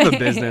even have a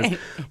business.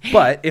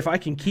 But if I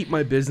can keep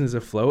my business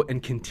afloat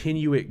and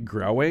continue it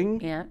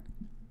growing,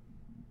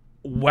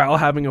 while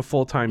having a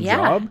full-time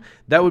job,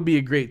 that would be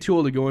a great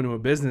tool to go into a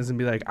business and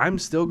be like, I'm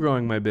still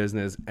growing my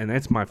business and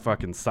that's my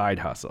fucking side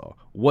hustle.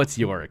 What's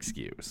your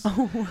excuse?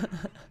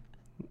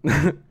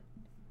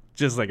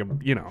 Just like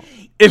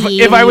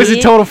if I was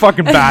a total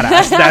fucking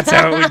badass, that's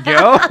how it would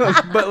go.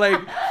 But like,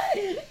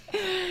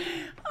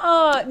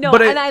 oh no,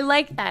 and I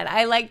like that.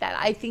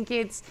 I think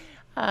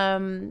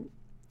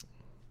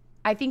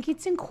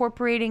it's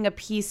incorporating a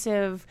piece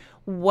of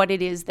what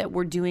it is that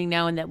we're doing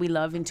now and that we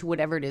love into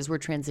whatever it is we're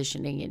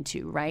transitioning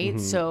into, right?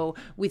 So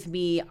with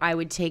me, I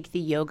would take the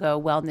yoga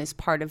wellness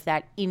part of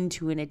that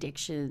into an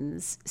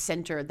addictions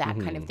center, that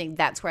kind of thing.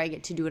 That's where I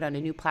get to do it on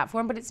a new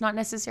platform, but it's not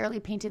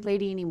necessarily Painted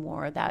Lady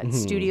anymore. That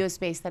studio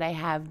space that I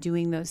have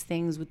doing those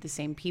things with the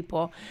same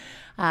people.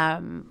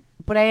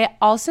 But I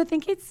also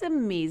think it's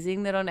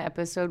amazing that on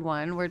episode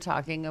 1, we're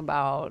talking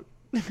about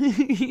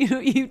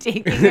you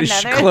taking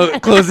another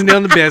closing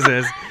down the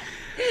business.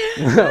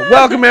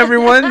 Welcome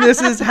everyone.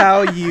 This is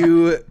how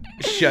you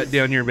shut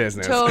down your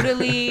business.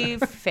 Totally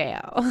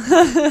fail.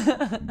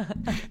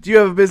 Do you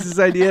have a business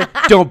idea?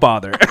 Don't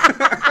bother.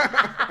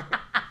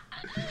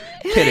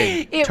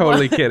 Kidding.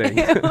 Totally kidding.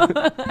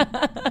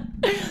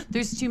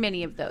 There's too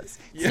many of those.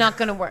 It's not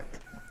going to work.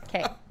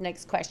 Okay,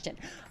 next question.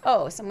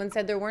 Oh, someone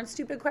said there weren't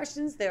stupid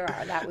questions. There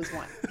are. That was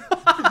one.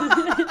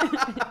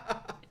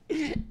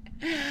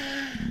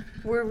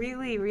 We're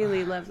really,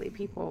 really lovely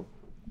people.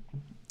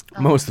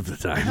 Most of the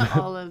time.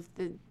 All of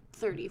the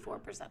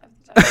 34% of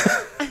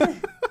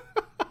the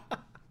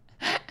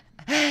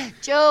time.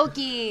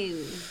 Joking.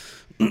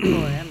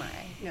 Or am I?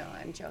 No,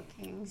 I'm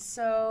joking.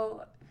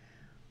 So,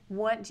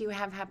 what do you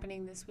have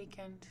happening this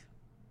weekend?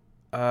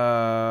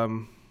 I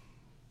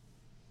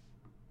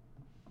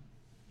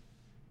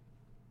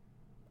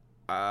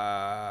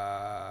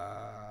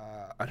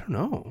don't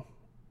know.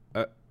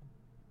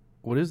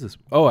 What is this?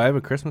 Oh, I have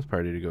a Christmas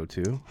party to go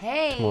to.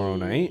 Hey. Tomorrow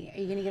night. Are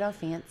you going to get all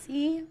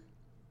fancy?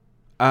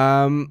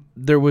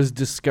 There was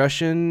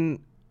discussion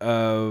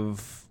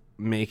of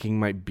making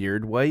my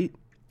beard white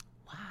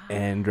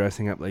and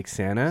dressing up like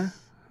Santa.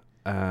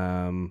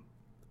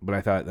 But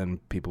I thought then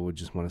people would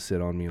just want to sit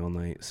on me all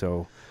night.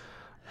 So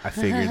I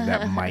figured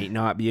that might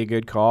not be a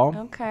good call.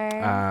 Okay.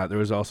 There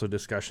was also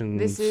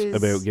discussions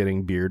about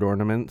getting beard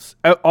ornaments.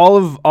 All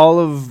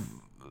of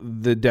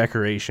the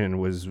decoration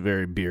was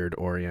very beard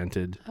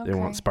oriented. Okay. They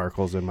want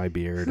sparkles in my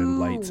beard and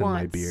lights in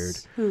my beard.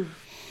 Who?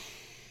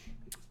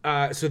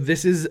 So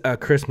this is a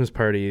Christmas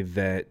party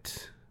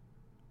that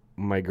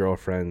my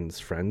girlfriend's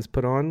friends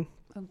put on.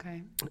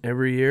 Okay.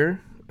 Every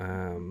year.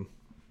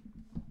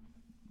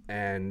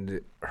 And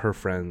her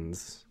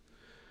friends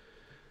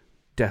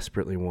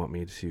desperately want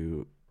me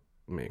to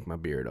make my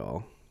beard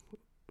all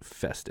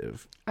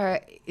festive.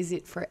 Is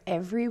it for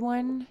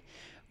everyone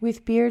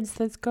with beards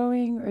that's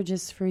going, or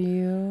just for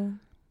you?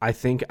 I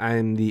think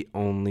I'm the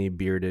only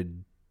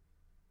bearded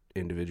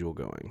individual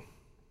going.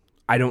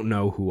 I don't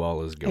know who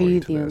all is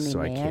going to this, so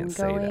I can't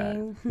say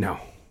that. No.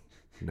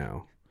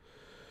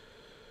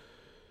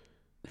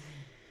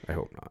 I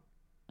hope not.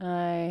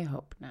 I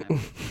hope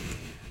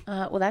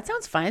not. Well, that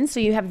sounds fun. So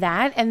you have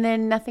that, and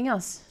then nothing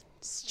else.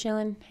 Just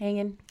chilling,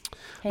 hanging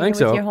I think with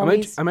so. your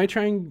homies. I might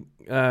try and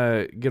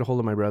get a hold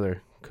of my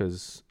brother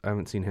because I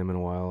haven't seen him in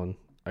a while, and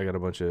I got a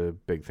bunch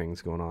of big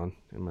things going on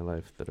in my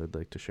life that I'd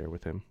like to share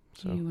with him.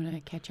 So you want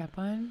to catch up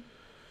on?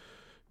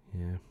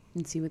 Yeah.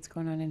 And see what's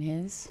going on in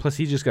his? Plus,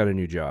 he just got a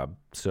new job,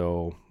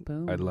 so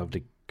Boom. I'd love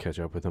to catch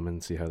up with him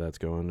and see how that's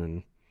going,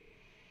 and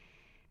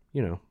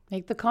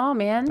make the call,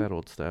 man. That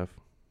old stuff.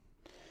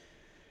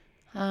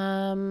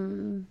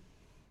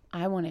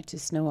 I want it to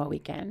snow all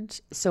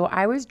weekend. So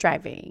I was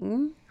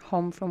driving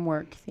home from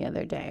work the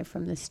other day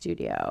from the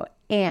studio,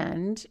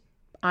 and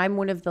I'm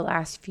one of the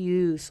last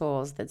few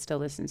souls that still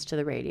listens to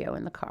the radio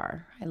in the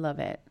car. I love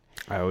it.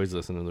 I always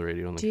listen to the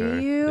radio in the Do car.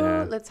 you?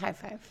 Yeah. Let's high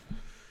five.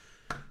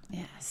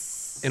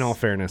 Yes. In all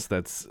fairness,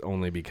 that's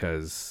only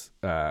because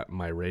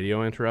my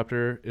radio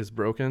interrupter is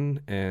broken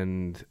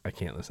and I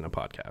can't listen to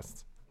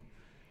podcasts.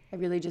 I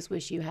really just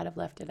wish you had have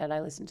left it at I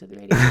listened to the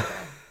radio.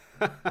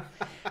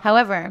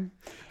 However,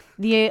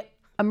 the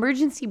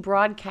emergency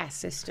broadcast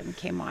system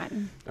came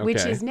on,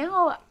 which Okay. is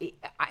now,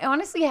 I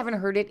honestly haven't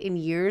heard it in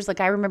years. Like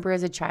I remember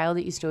as a child,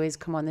 it used to always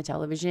come on the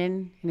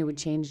television and it would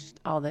change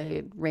all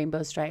the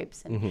rainbow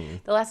stripes. And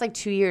the last like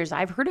 2 years,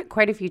 I've heard it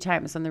quite a few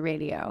times on the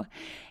radio.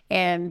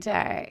 And,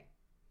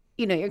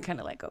 you know, you're kind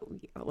of like, oh,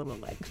 a little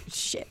like,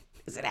 shit,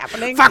 is it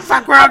happening?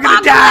 Fuck, we're all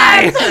gonna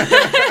die!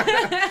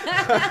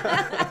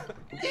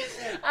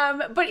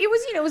 But it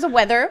was, you know, it was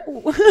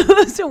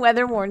a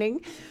weather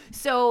warning.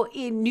 So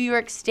in New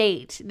York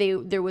State,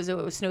 there was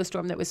a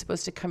snowstorm that was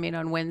supposed to come in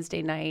on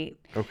Wednesday night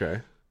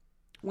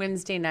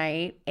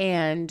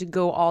and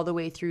go all the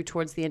way through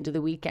towards the end of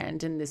the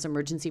weekend. And this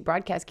emergency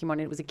broadcast came on.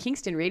 It was a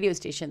Kingston radio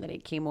station that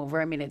it came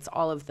over. I mean, it's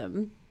all of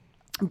them.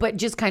 But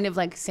just kind of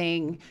like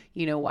saying,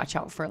 you know, watch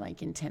out for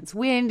like intense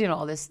wind and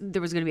all this.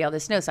 There was going to be all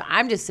this snow. So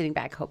I'm just sitting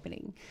back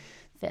hoping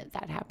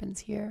that happens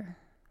here.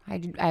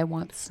 I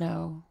want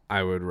snow.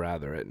 I would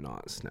rather it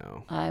not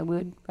snow. I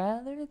would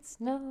rather it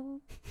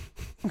snow.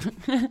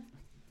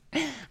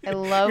 I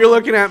love. You're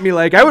looking at me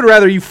like I would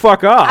rather you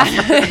fuck off.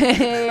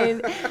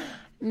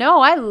 No,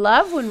 I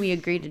love when we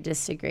agree to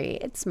disagree.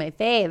 It's my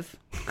fave.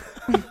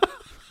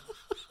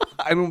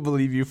 I don't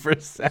believe you for a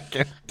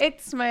second.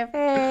 It's my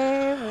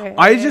favorite.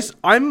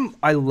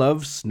 I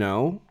love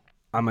snow.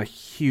 I'm a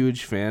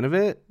huge fan of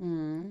it.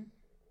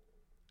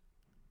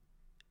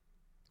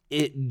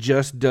 It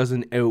just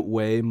doesn't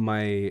outweigh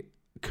my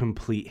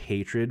complete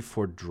hatred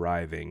for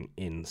driving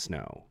in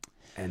snow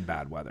and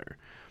bad weather.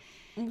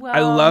 Well, I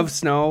love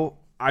snow.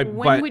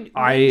 When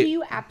do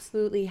you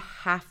absolutely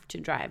have to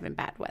drive in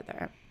bad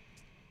weather?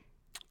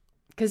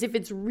 Because if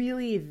it's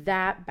really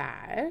that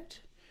bad,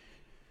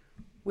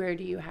 where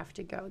do you have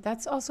to go?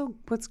 That's also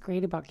what's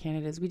great about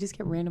Canada is we just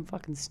get random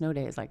fucking snow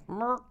days. Like,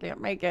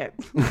 can't make it.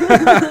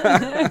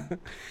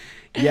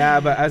 Yeah,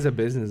 but as a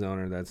business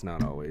owner, that's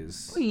not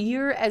always.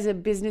 As a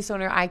business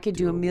owner, I could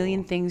do a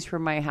million things for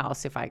my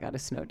house if I got a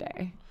snow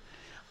day.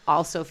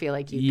 Also feel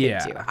like you could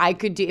too. I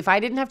could do if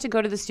I didn't have to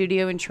go to the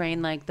studio and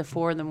train like the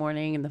 4 a.m.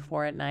 and the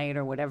 4 p.m.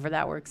 or whatever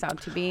that works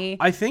out to be.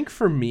 I think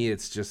for me,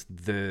 it's just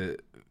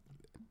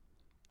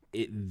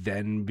it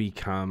then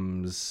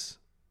becomes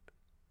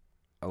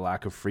a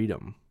lack of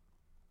freedom.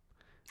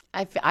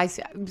 I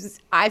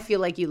feel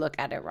like you look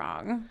at it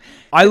wrong.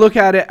 I look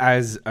at it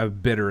as a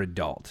bitter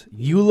adult.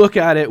 You look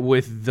at it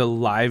with the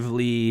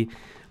lively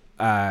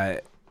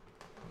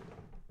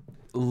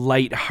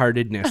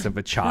lightheartedness of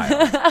a child.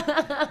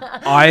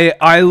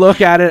 I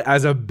look at it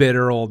as a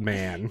bitter old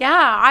man.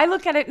 Yeah, I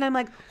look at it and I'm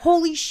like,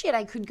 holy shit,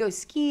 I could go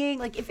skiing.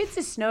 Like if it's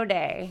a snow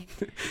day.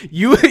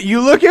 You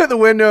look out the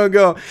window and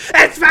go,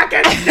 it's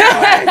fucking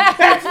snowing!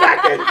 It's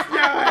fucking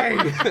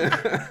snowing!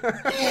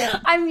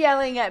 I'm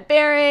yelling at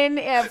Baron,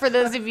 for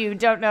those of you who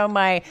don't know,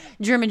 my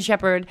German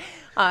Shepherd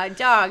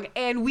dog.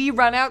 And we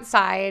run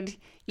outside,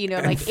 you know,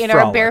 like in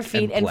our bare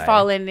feet and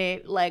fall in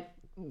it, like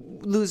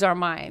lose our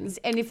minds.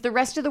 And if the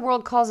rest of the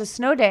world calls a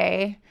snow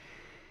day,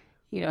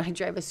 you know, I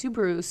drive a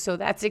Subaru, so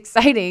that's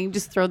exciting.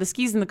 Just throw the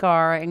skis in the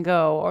car and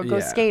go, or go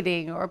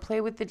skating, or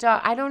play with the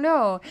dog. I don't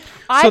know.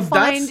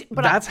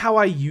 That's how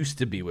I used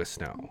to be with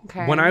snow.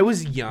 Okay. When I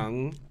was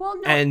young,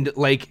 and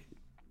like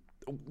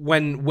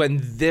when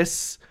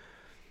this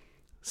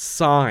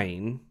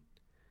sign,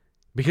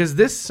 because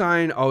this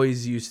sign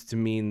always used to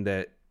mean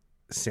that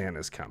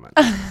Santa's coming,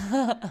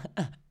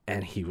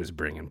 and he was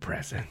bringing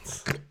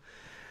presents.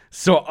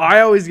 So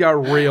I always got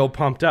real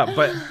pumped up,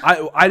 but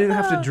I didn't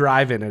have to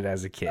drive in it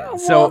as a kid.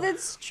 Well,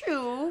 that's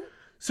true.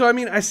 So I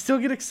mean, I still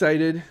get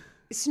excited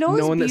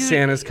knowing that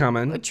Santa's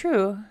coming.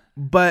 True.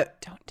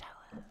 But don't tell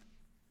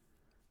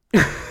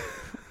him.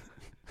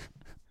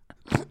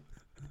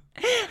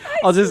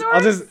 I'll just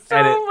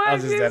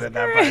edit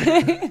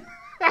that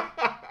part.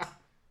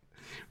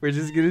 We're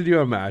just gonna do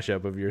a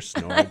mashup of your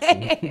snorts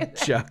and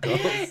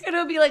chuckles.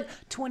 It'll be like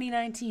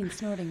 2019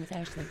 snorting with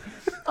Ashley.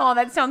 Oh,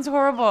 that sounds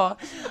horrible.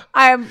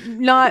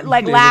 I'm not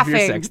like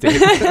laughing. Sex tape.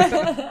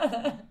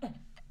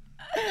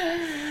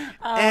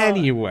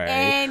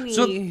 Anyway,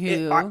 so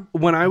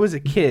when I was a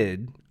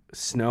kid,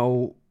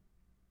 snow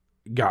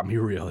got me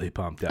really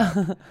pumped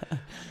up,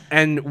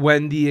 and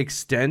when the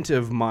extent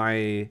of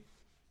my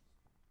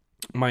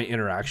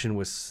interaction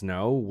with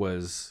snow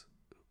was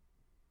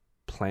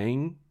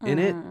playing in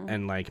it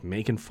and like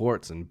making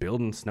forts and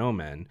building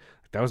snowmen,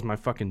 that was my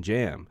fucking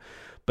jam.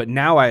 But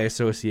now I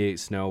associate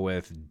snow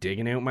with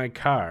digging out my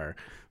car,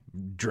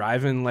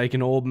 driving like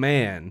an old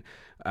man,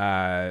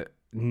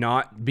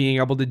 not being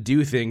able to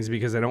do things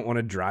because I don't want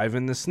to drive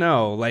in the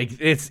snow. Like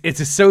it's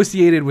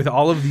associated with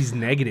all of these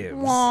negatives.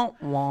 Wah,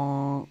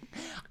 wah.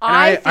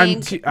 I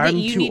I'm think I'm that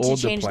you too need to old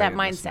change play that in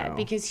the mindset snow.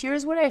 because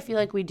here's what I feel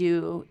like we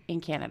do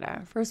in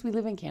Canada. First, we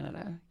live in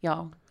Canada,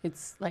 y'all.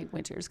 It's like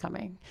winter's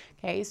coming.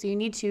 Okay, so you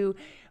need to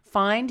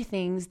find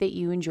things that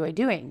you enjoy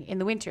doing in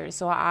the winter.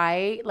 So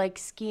I like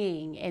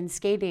skiing and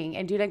skating,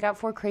 and dude, I got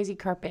 4 crazy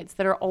carpets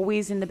that are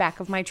always in the back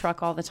of my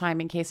truck all the time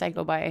in case I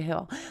go by a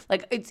hill.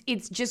 Like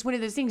it's just one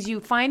of those things. You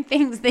find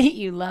things that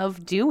you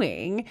love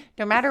doing,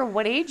 no matter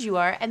what age you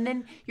are, and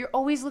then you're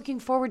always looking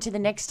forward to the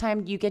next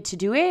time you get to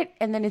do it,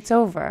 and then it's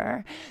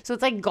over. So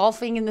it's like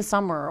golfing in the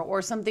summer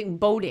or something,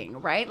 boating,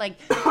 right? Like,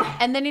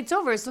 and then it's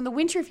over. So in the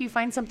winter, if you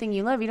find something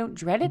you love, you don't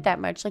dread it that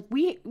much. Like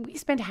we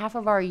spend half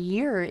of our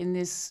year in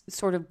this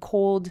sort of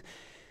cold,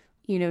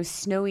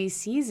 snowy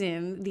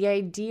season. The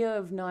idea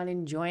of not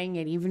enjoying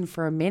it even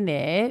for a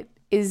minute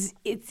it's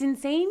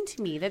insane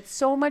to me. That's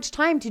so much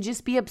time to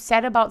just be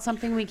upset about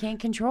something we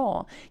can't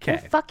control. Get a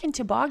Okay. fucking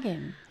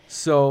toboggan.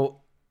 So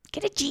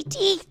Get a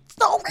GT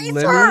snow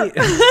racer. let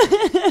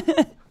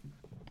me.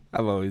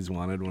 I've always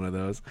wanted one of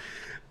those.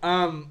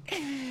 I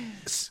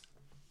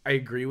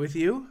agree with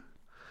you,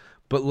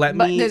 but But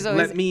there's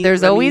let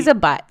always me, a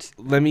but.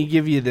 Let me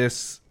give you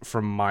this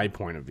from my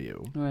point of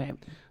view. Right.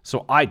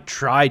 So I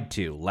tried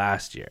to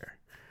last year.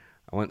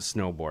 I went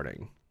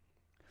snowboarding.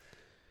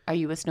 Are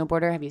you a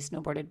snowboarder? Have you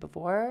snowboarded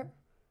before?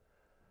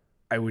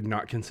 I would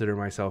not consider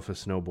myself a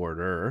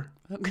snowboarder.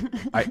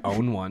 I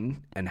own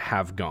one and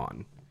have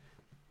gone.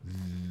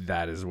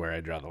 That is where I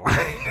draw the line.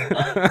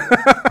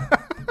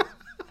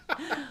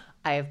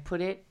 I have put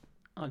it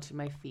onto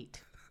my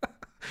feet.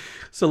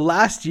 So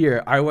last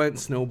year I went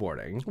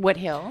snowboarding. What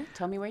hill?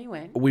 Tell me where you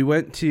went. We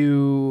went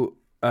to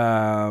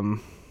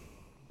Mount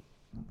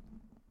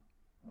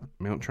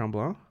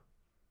Tremblant.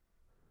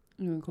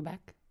 You in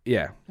Quebec?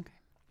 Yeah. Okay.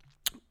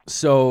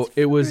 So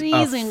it was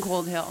Freezing a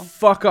cold hill.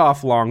 fuck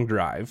off long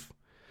drive.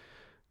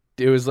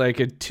 It was like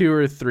a 2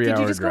 or 3 Did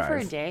hour you just drive. go for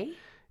a day?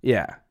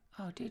 Yeah.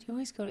 Oh, dude, you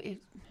always go to it.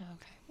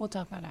 Okay, we'll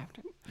talk about it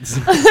after.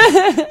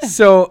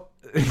 So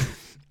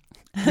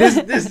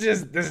this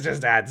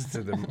just adds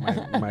to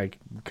my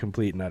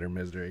complete and utter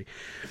misery.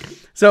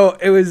 So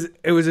it was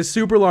a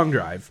super long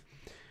drive.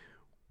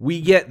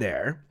 We get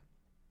there,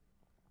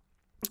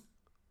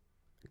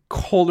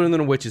 colder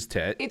than a witch's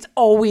tit. It's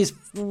always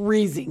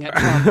freezing at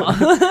Trump.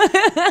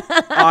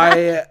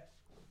 I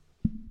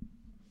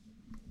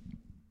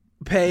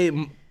pay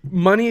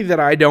money that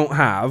I don't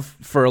have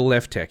for a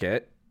lift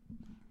ticket.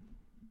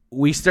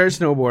 We start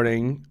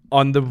snowboarding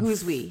on the.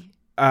 Who's we?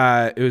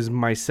 It was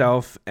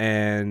myself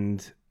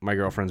and my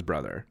girlfriend's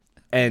brother,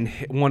 and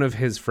one of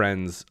his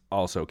friends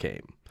also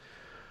came.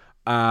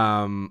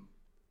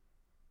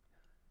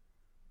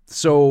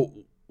 So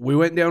we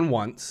went down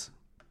once.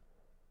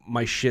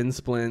 My shin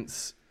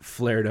splints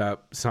flared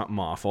up something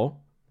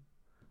awful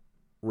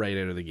right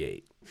out of the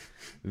gate.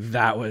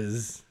 That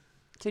was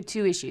So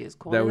 2 issues. That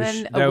Colder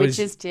was- than that a was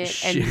witch's tit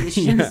sh- and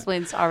shin yeah.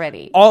 splints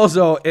already.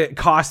 also, it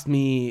cost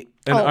me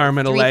an arm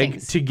and a 3 leg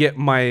things. to get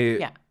my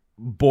Yeah.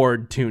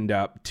 board tuned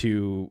up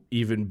to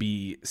even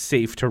be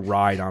safe to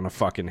ride on a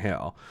fucking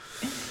hill.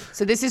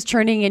 So this is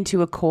turning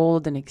into a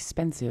cold and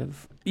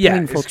expensive. Yeah,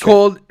 painful it's trip.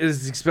 cold,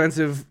 it's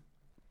expensive.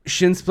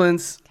 Shin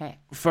splints Okay.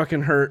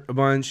 fucking hurt a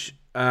bunch.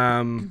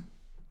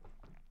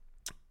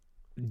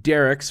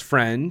 Derek's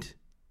friend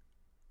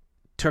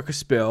took a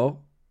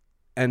spill,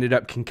 ended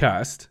up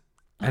concussed,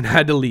 and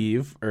had to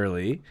leave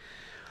early.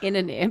 In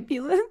an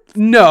ambulance?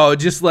 No,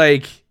 just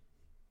like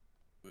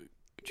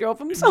Drove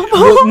himself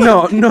well,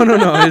 home?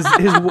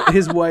 no.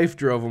 His wife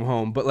drove him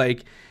home, but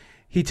like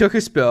he took a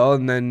spill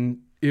and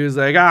then he was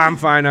like, I'm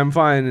fine.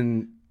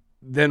 And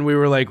then we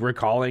were like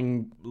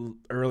recalling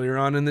earlier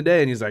on in the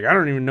day, and he's like, I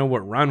don't even know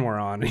what run we're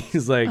on. And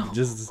he's like,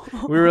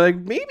 we were like,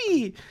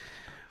 maybe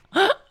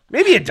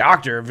a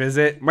doctor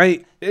visit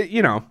might,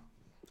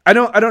 I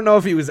don't know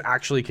if he was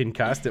actually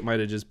concussed. It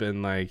might have just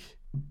been like,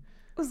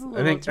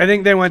 I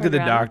think they went to the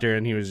turnaround. doctor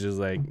and he was just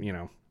like,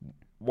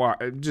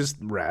 just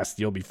rest,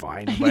 you'll be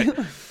fine.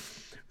 But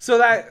so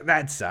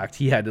that sucked.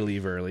 He had to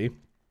leave early.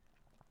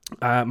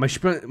 My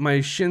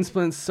shin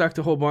splints sucked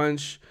a whole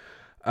bunch.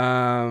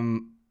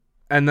 And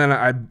then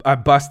I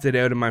busted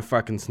out of my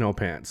fucking snow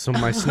pants. So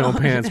my snow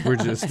pants were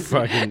just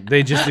fucking,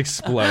 they just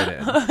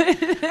exploded.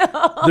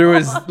 There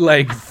was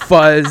like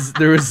fuzz.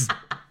 There was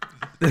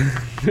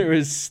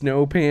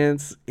snow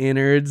pants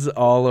innards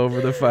all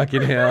over the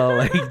fucking hill.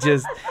 Like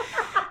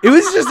it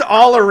was just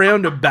all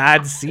around a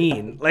bad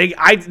scene. Like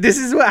this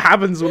is what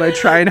happens when I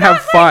try and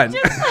have fun.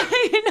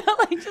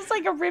 just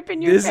like a rip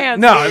in your pants.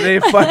 No, they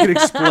fucking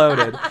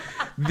exploded.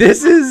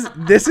 This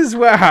is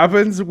what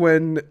happens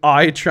when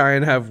I try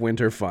and have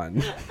winter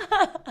fun.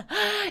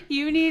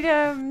 You need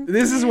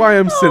This is why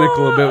I'm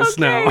cynical about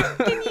snow.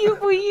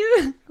 Will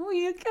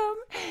you come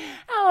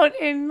out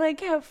and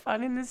like have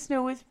fun in the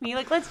snow with me?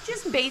 Like let's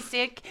just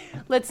basic.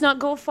 Let's not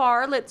go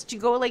far. Let's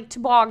go like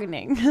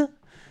tobogganing.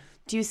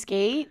 Do you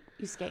skate?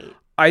 You skate.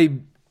 I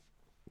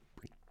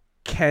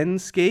can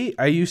skate.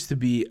 I used to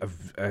be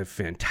a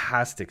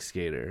fantastic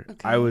skater.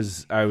 Okay. I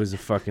was a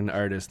fucking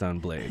artist on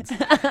blades.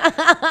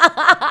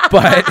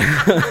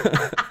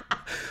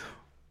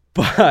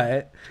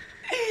 but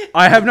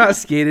I have not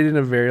skated in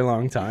a very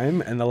long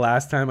time, and the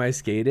last time I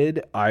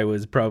skated, I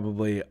was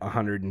probably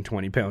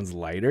 120 pounds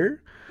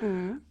lighter.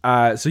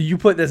 So you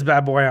put this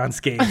bad boy on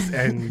skates,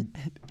 and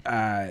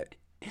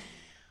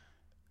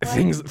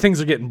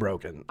things are getting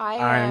broken.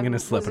 I'm gonna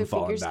slip and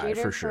fall and die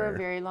for sure. For a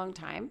very long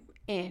time,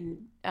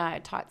 and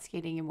taught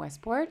skating in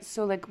Westport.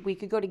 So like we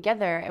could go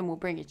together, and we'll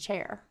bring a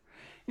chair.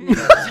 and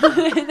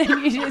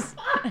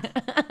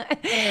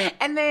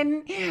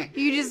then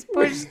you just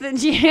push the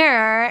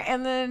chair,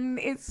 and then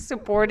it's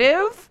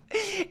supportive.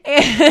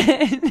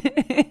 And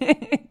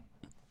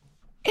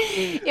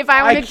if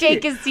I want to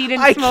take a seat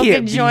and smoke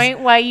a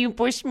joint while you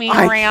push me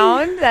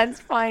around,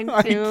 that's fine too.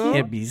 I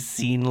can't be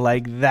seen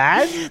like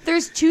that.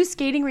 There's 2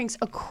 skating rinks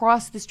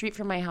across the street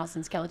from my house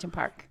in Skeleton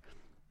Park.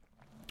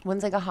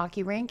 One's like a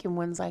hockey rink, and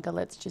one's like a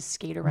let's just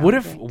skate around.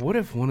 What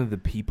if one of the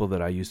people that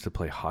I used to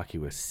play hockey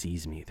with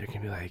sees me? They're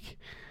gonna be like,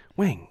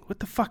 "Wing, what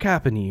the fuck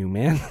happened to you,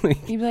 man?"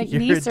 You'd be like,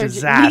 "You're a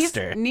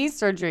disaster." Knee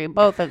surgery,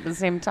 both at the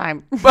same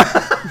time.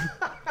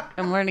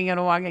 I'm learning how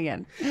to walk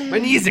again. My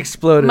knees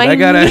exploded. My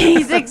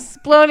knees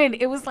exploded.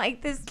 It was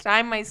like this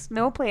time my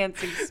snow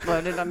pants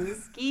exploded on the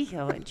ski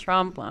hill at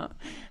Tromblin.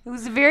 It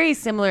was a very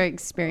similar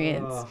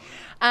experience.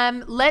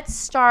 Let's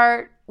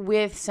start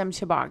with some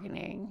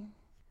tobogganing.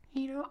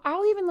 You know,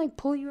 I'll even like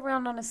pull you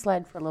around on a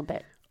sled for a little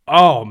bit.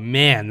 Oh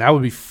man, that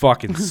would be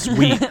fucking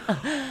sweet.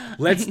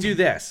 Let's do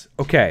this.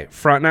 Okay,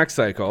 Frontenac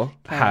Cycle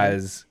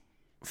has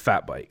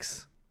fat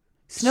bikes.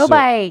 Snow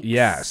bikes.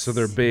 Yeah, so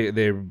they're big.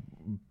 They're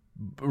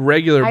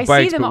regular bikes.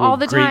 I see them but all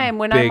with the great time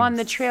when I'm big on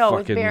the trail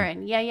with fucking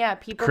Baron. Yeah,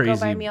 people go by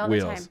crazy me all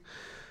wheels. the time.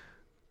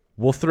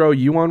 We'll throw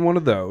you on one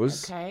of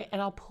those. Okay,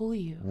 and I'll pull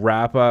you.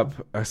 Wrap up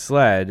a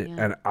sled,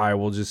 and I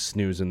will just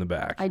snooze in the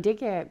back. I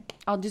dig it.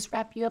 I'll just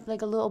wrap you up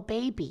like a little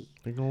baby.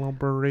 Like a little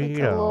burrito.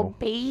 Like a little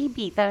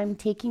baby that I'm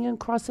taking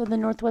across of the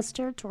Northwest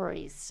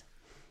Territories.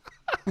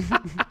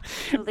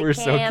 We're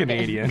so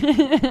Canadian.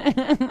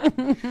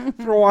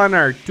 Throw on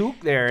our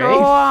toque there,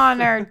 Throw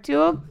on our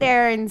toque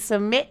there and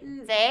some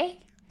mittens, eh?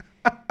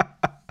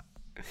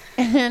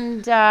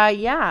 And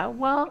yeah,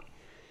 well,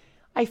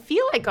 I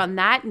feel like on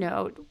that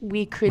note,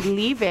 we could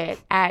leave it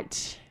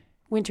at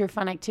winter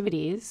fun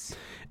activities.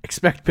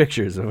 Expect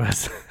pictures of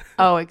us.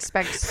 Oh,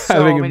 expect so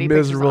having many a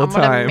miserable pictures.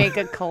 I'm time. gonna make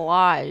a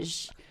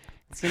collage.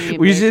 It's gonna be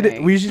We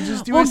amazing. should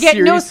just do We'll a get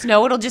series. no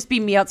snow. It'll just be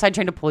me outside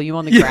trying to pull you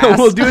on the grass. Yeah,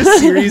 we'll do a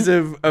series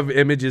of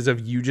images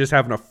of you just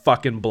having a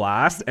fucking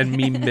blast and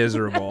me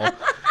miserable.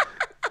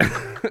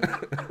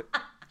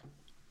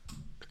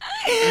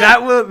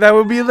 That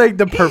would be like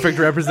the perfect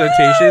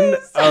representation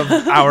of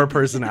our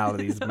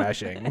personalities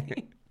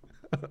meshing.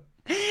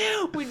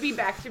 We'd be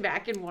back to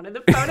back in one of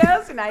the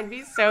photos, and I'd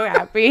be so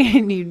happy,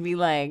 and you'd be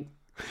like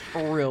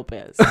real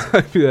pissed.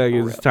 I feel like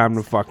it's time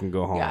to fucking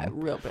go home. Yeah,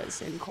 real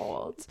pissed and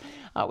cold,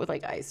 with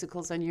like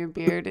icicles on your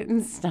beard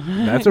and stuff.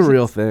 That's a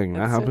real thing.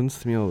 That happens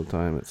to me all the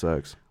time. It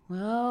sucks.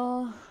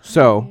 Well,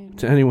 So,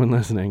 to anyone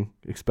listening,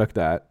 expect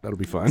that. That'll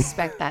be fun.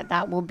 expect that.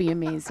 That will be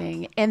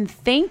amazing. And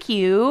thank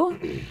you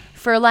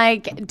for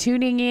like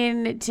tuning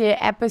in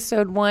to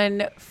episode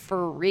 1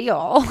 for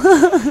real.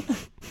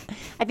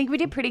 I think we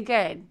did pretty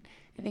good.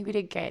 I'm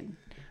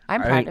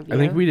proud of you. I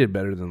think we did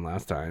better than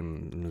last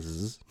time.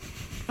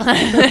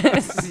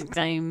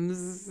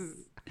 Times.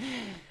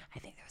 I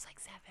think there was like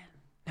 7.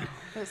 No,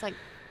 there was like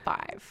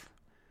 5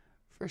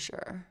 for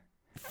sure.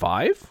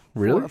 5?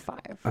 Really? 4 or 5.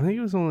 I think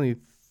it was only...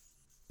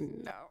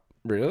 No,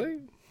 Really?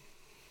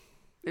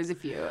 there's a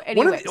few.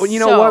 Anyway, you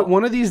know what?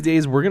 One of these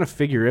days we're gonna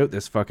figure out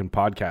this fucking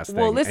podcast thing.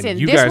 Well, listen, and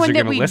you this guys one are that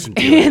gonna we listen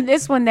to it.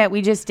 this one that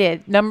we just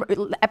did,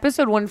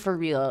 episode 1 for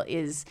real,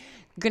 is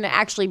gonna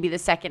actually be the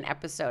second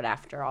episode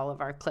after all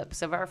of our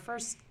clips of our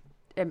first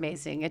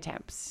amazing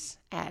attempts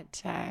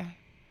at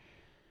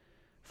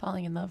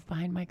falling in love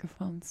behind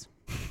microphones.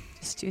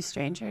 Just 2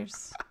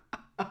 strangers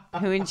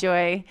who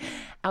enjoy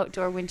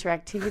outdoor winter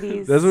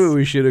activities. That's what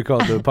we should have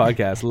called the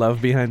podcast.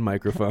 Love Behind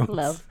Microphones.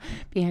 Love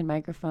behind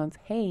microphones.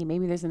 Hey,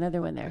 maybe there's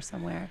another one there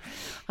somewhere.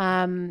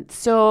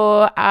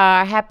 So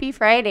happy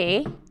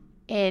Friday.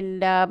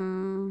 And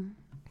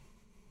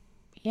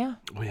yeah.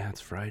 Oh yeah,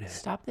 it's Friday.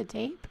 Stop the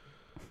tape.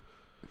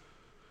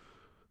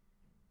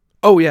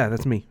 Oh yeah,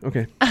 that's me.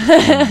 Okay.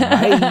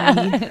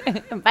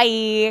 Bye.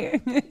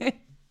 Bye.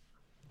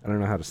 I don't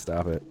know how to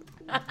stop it.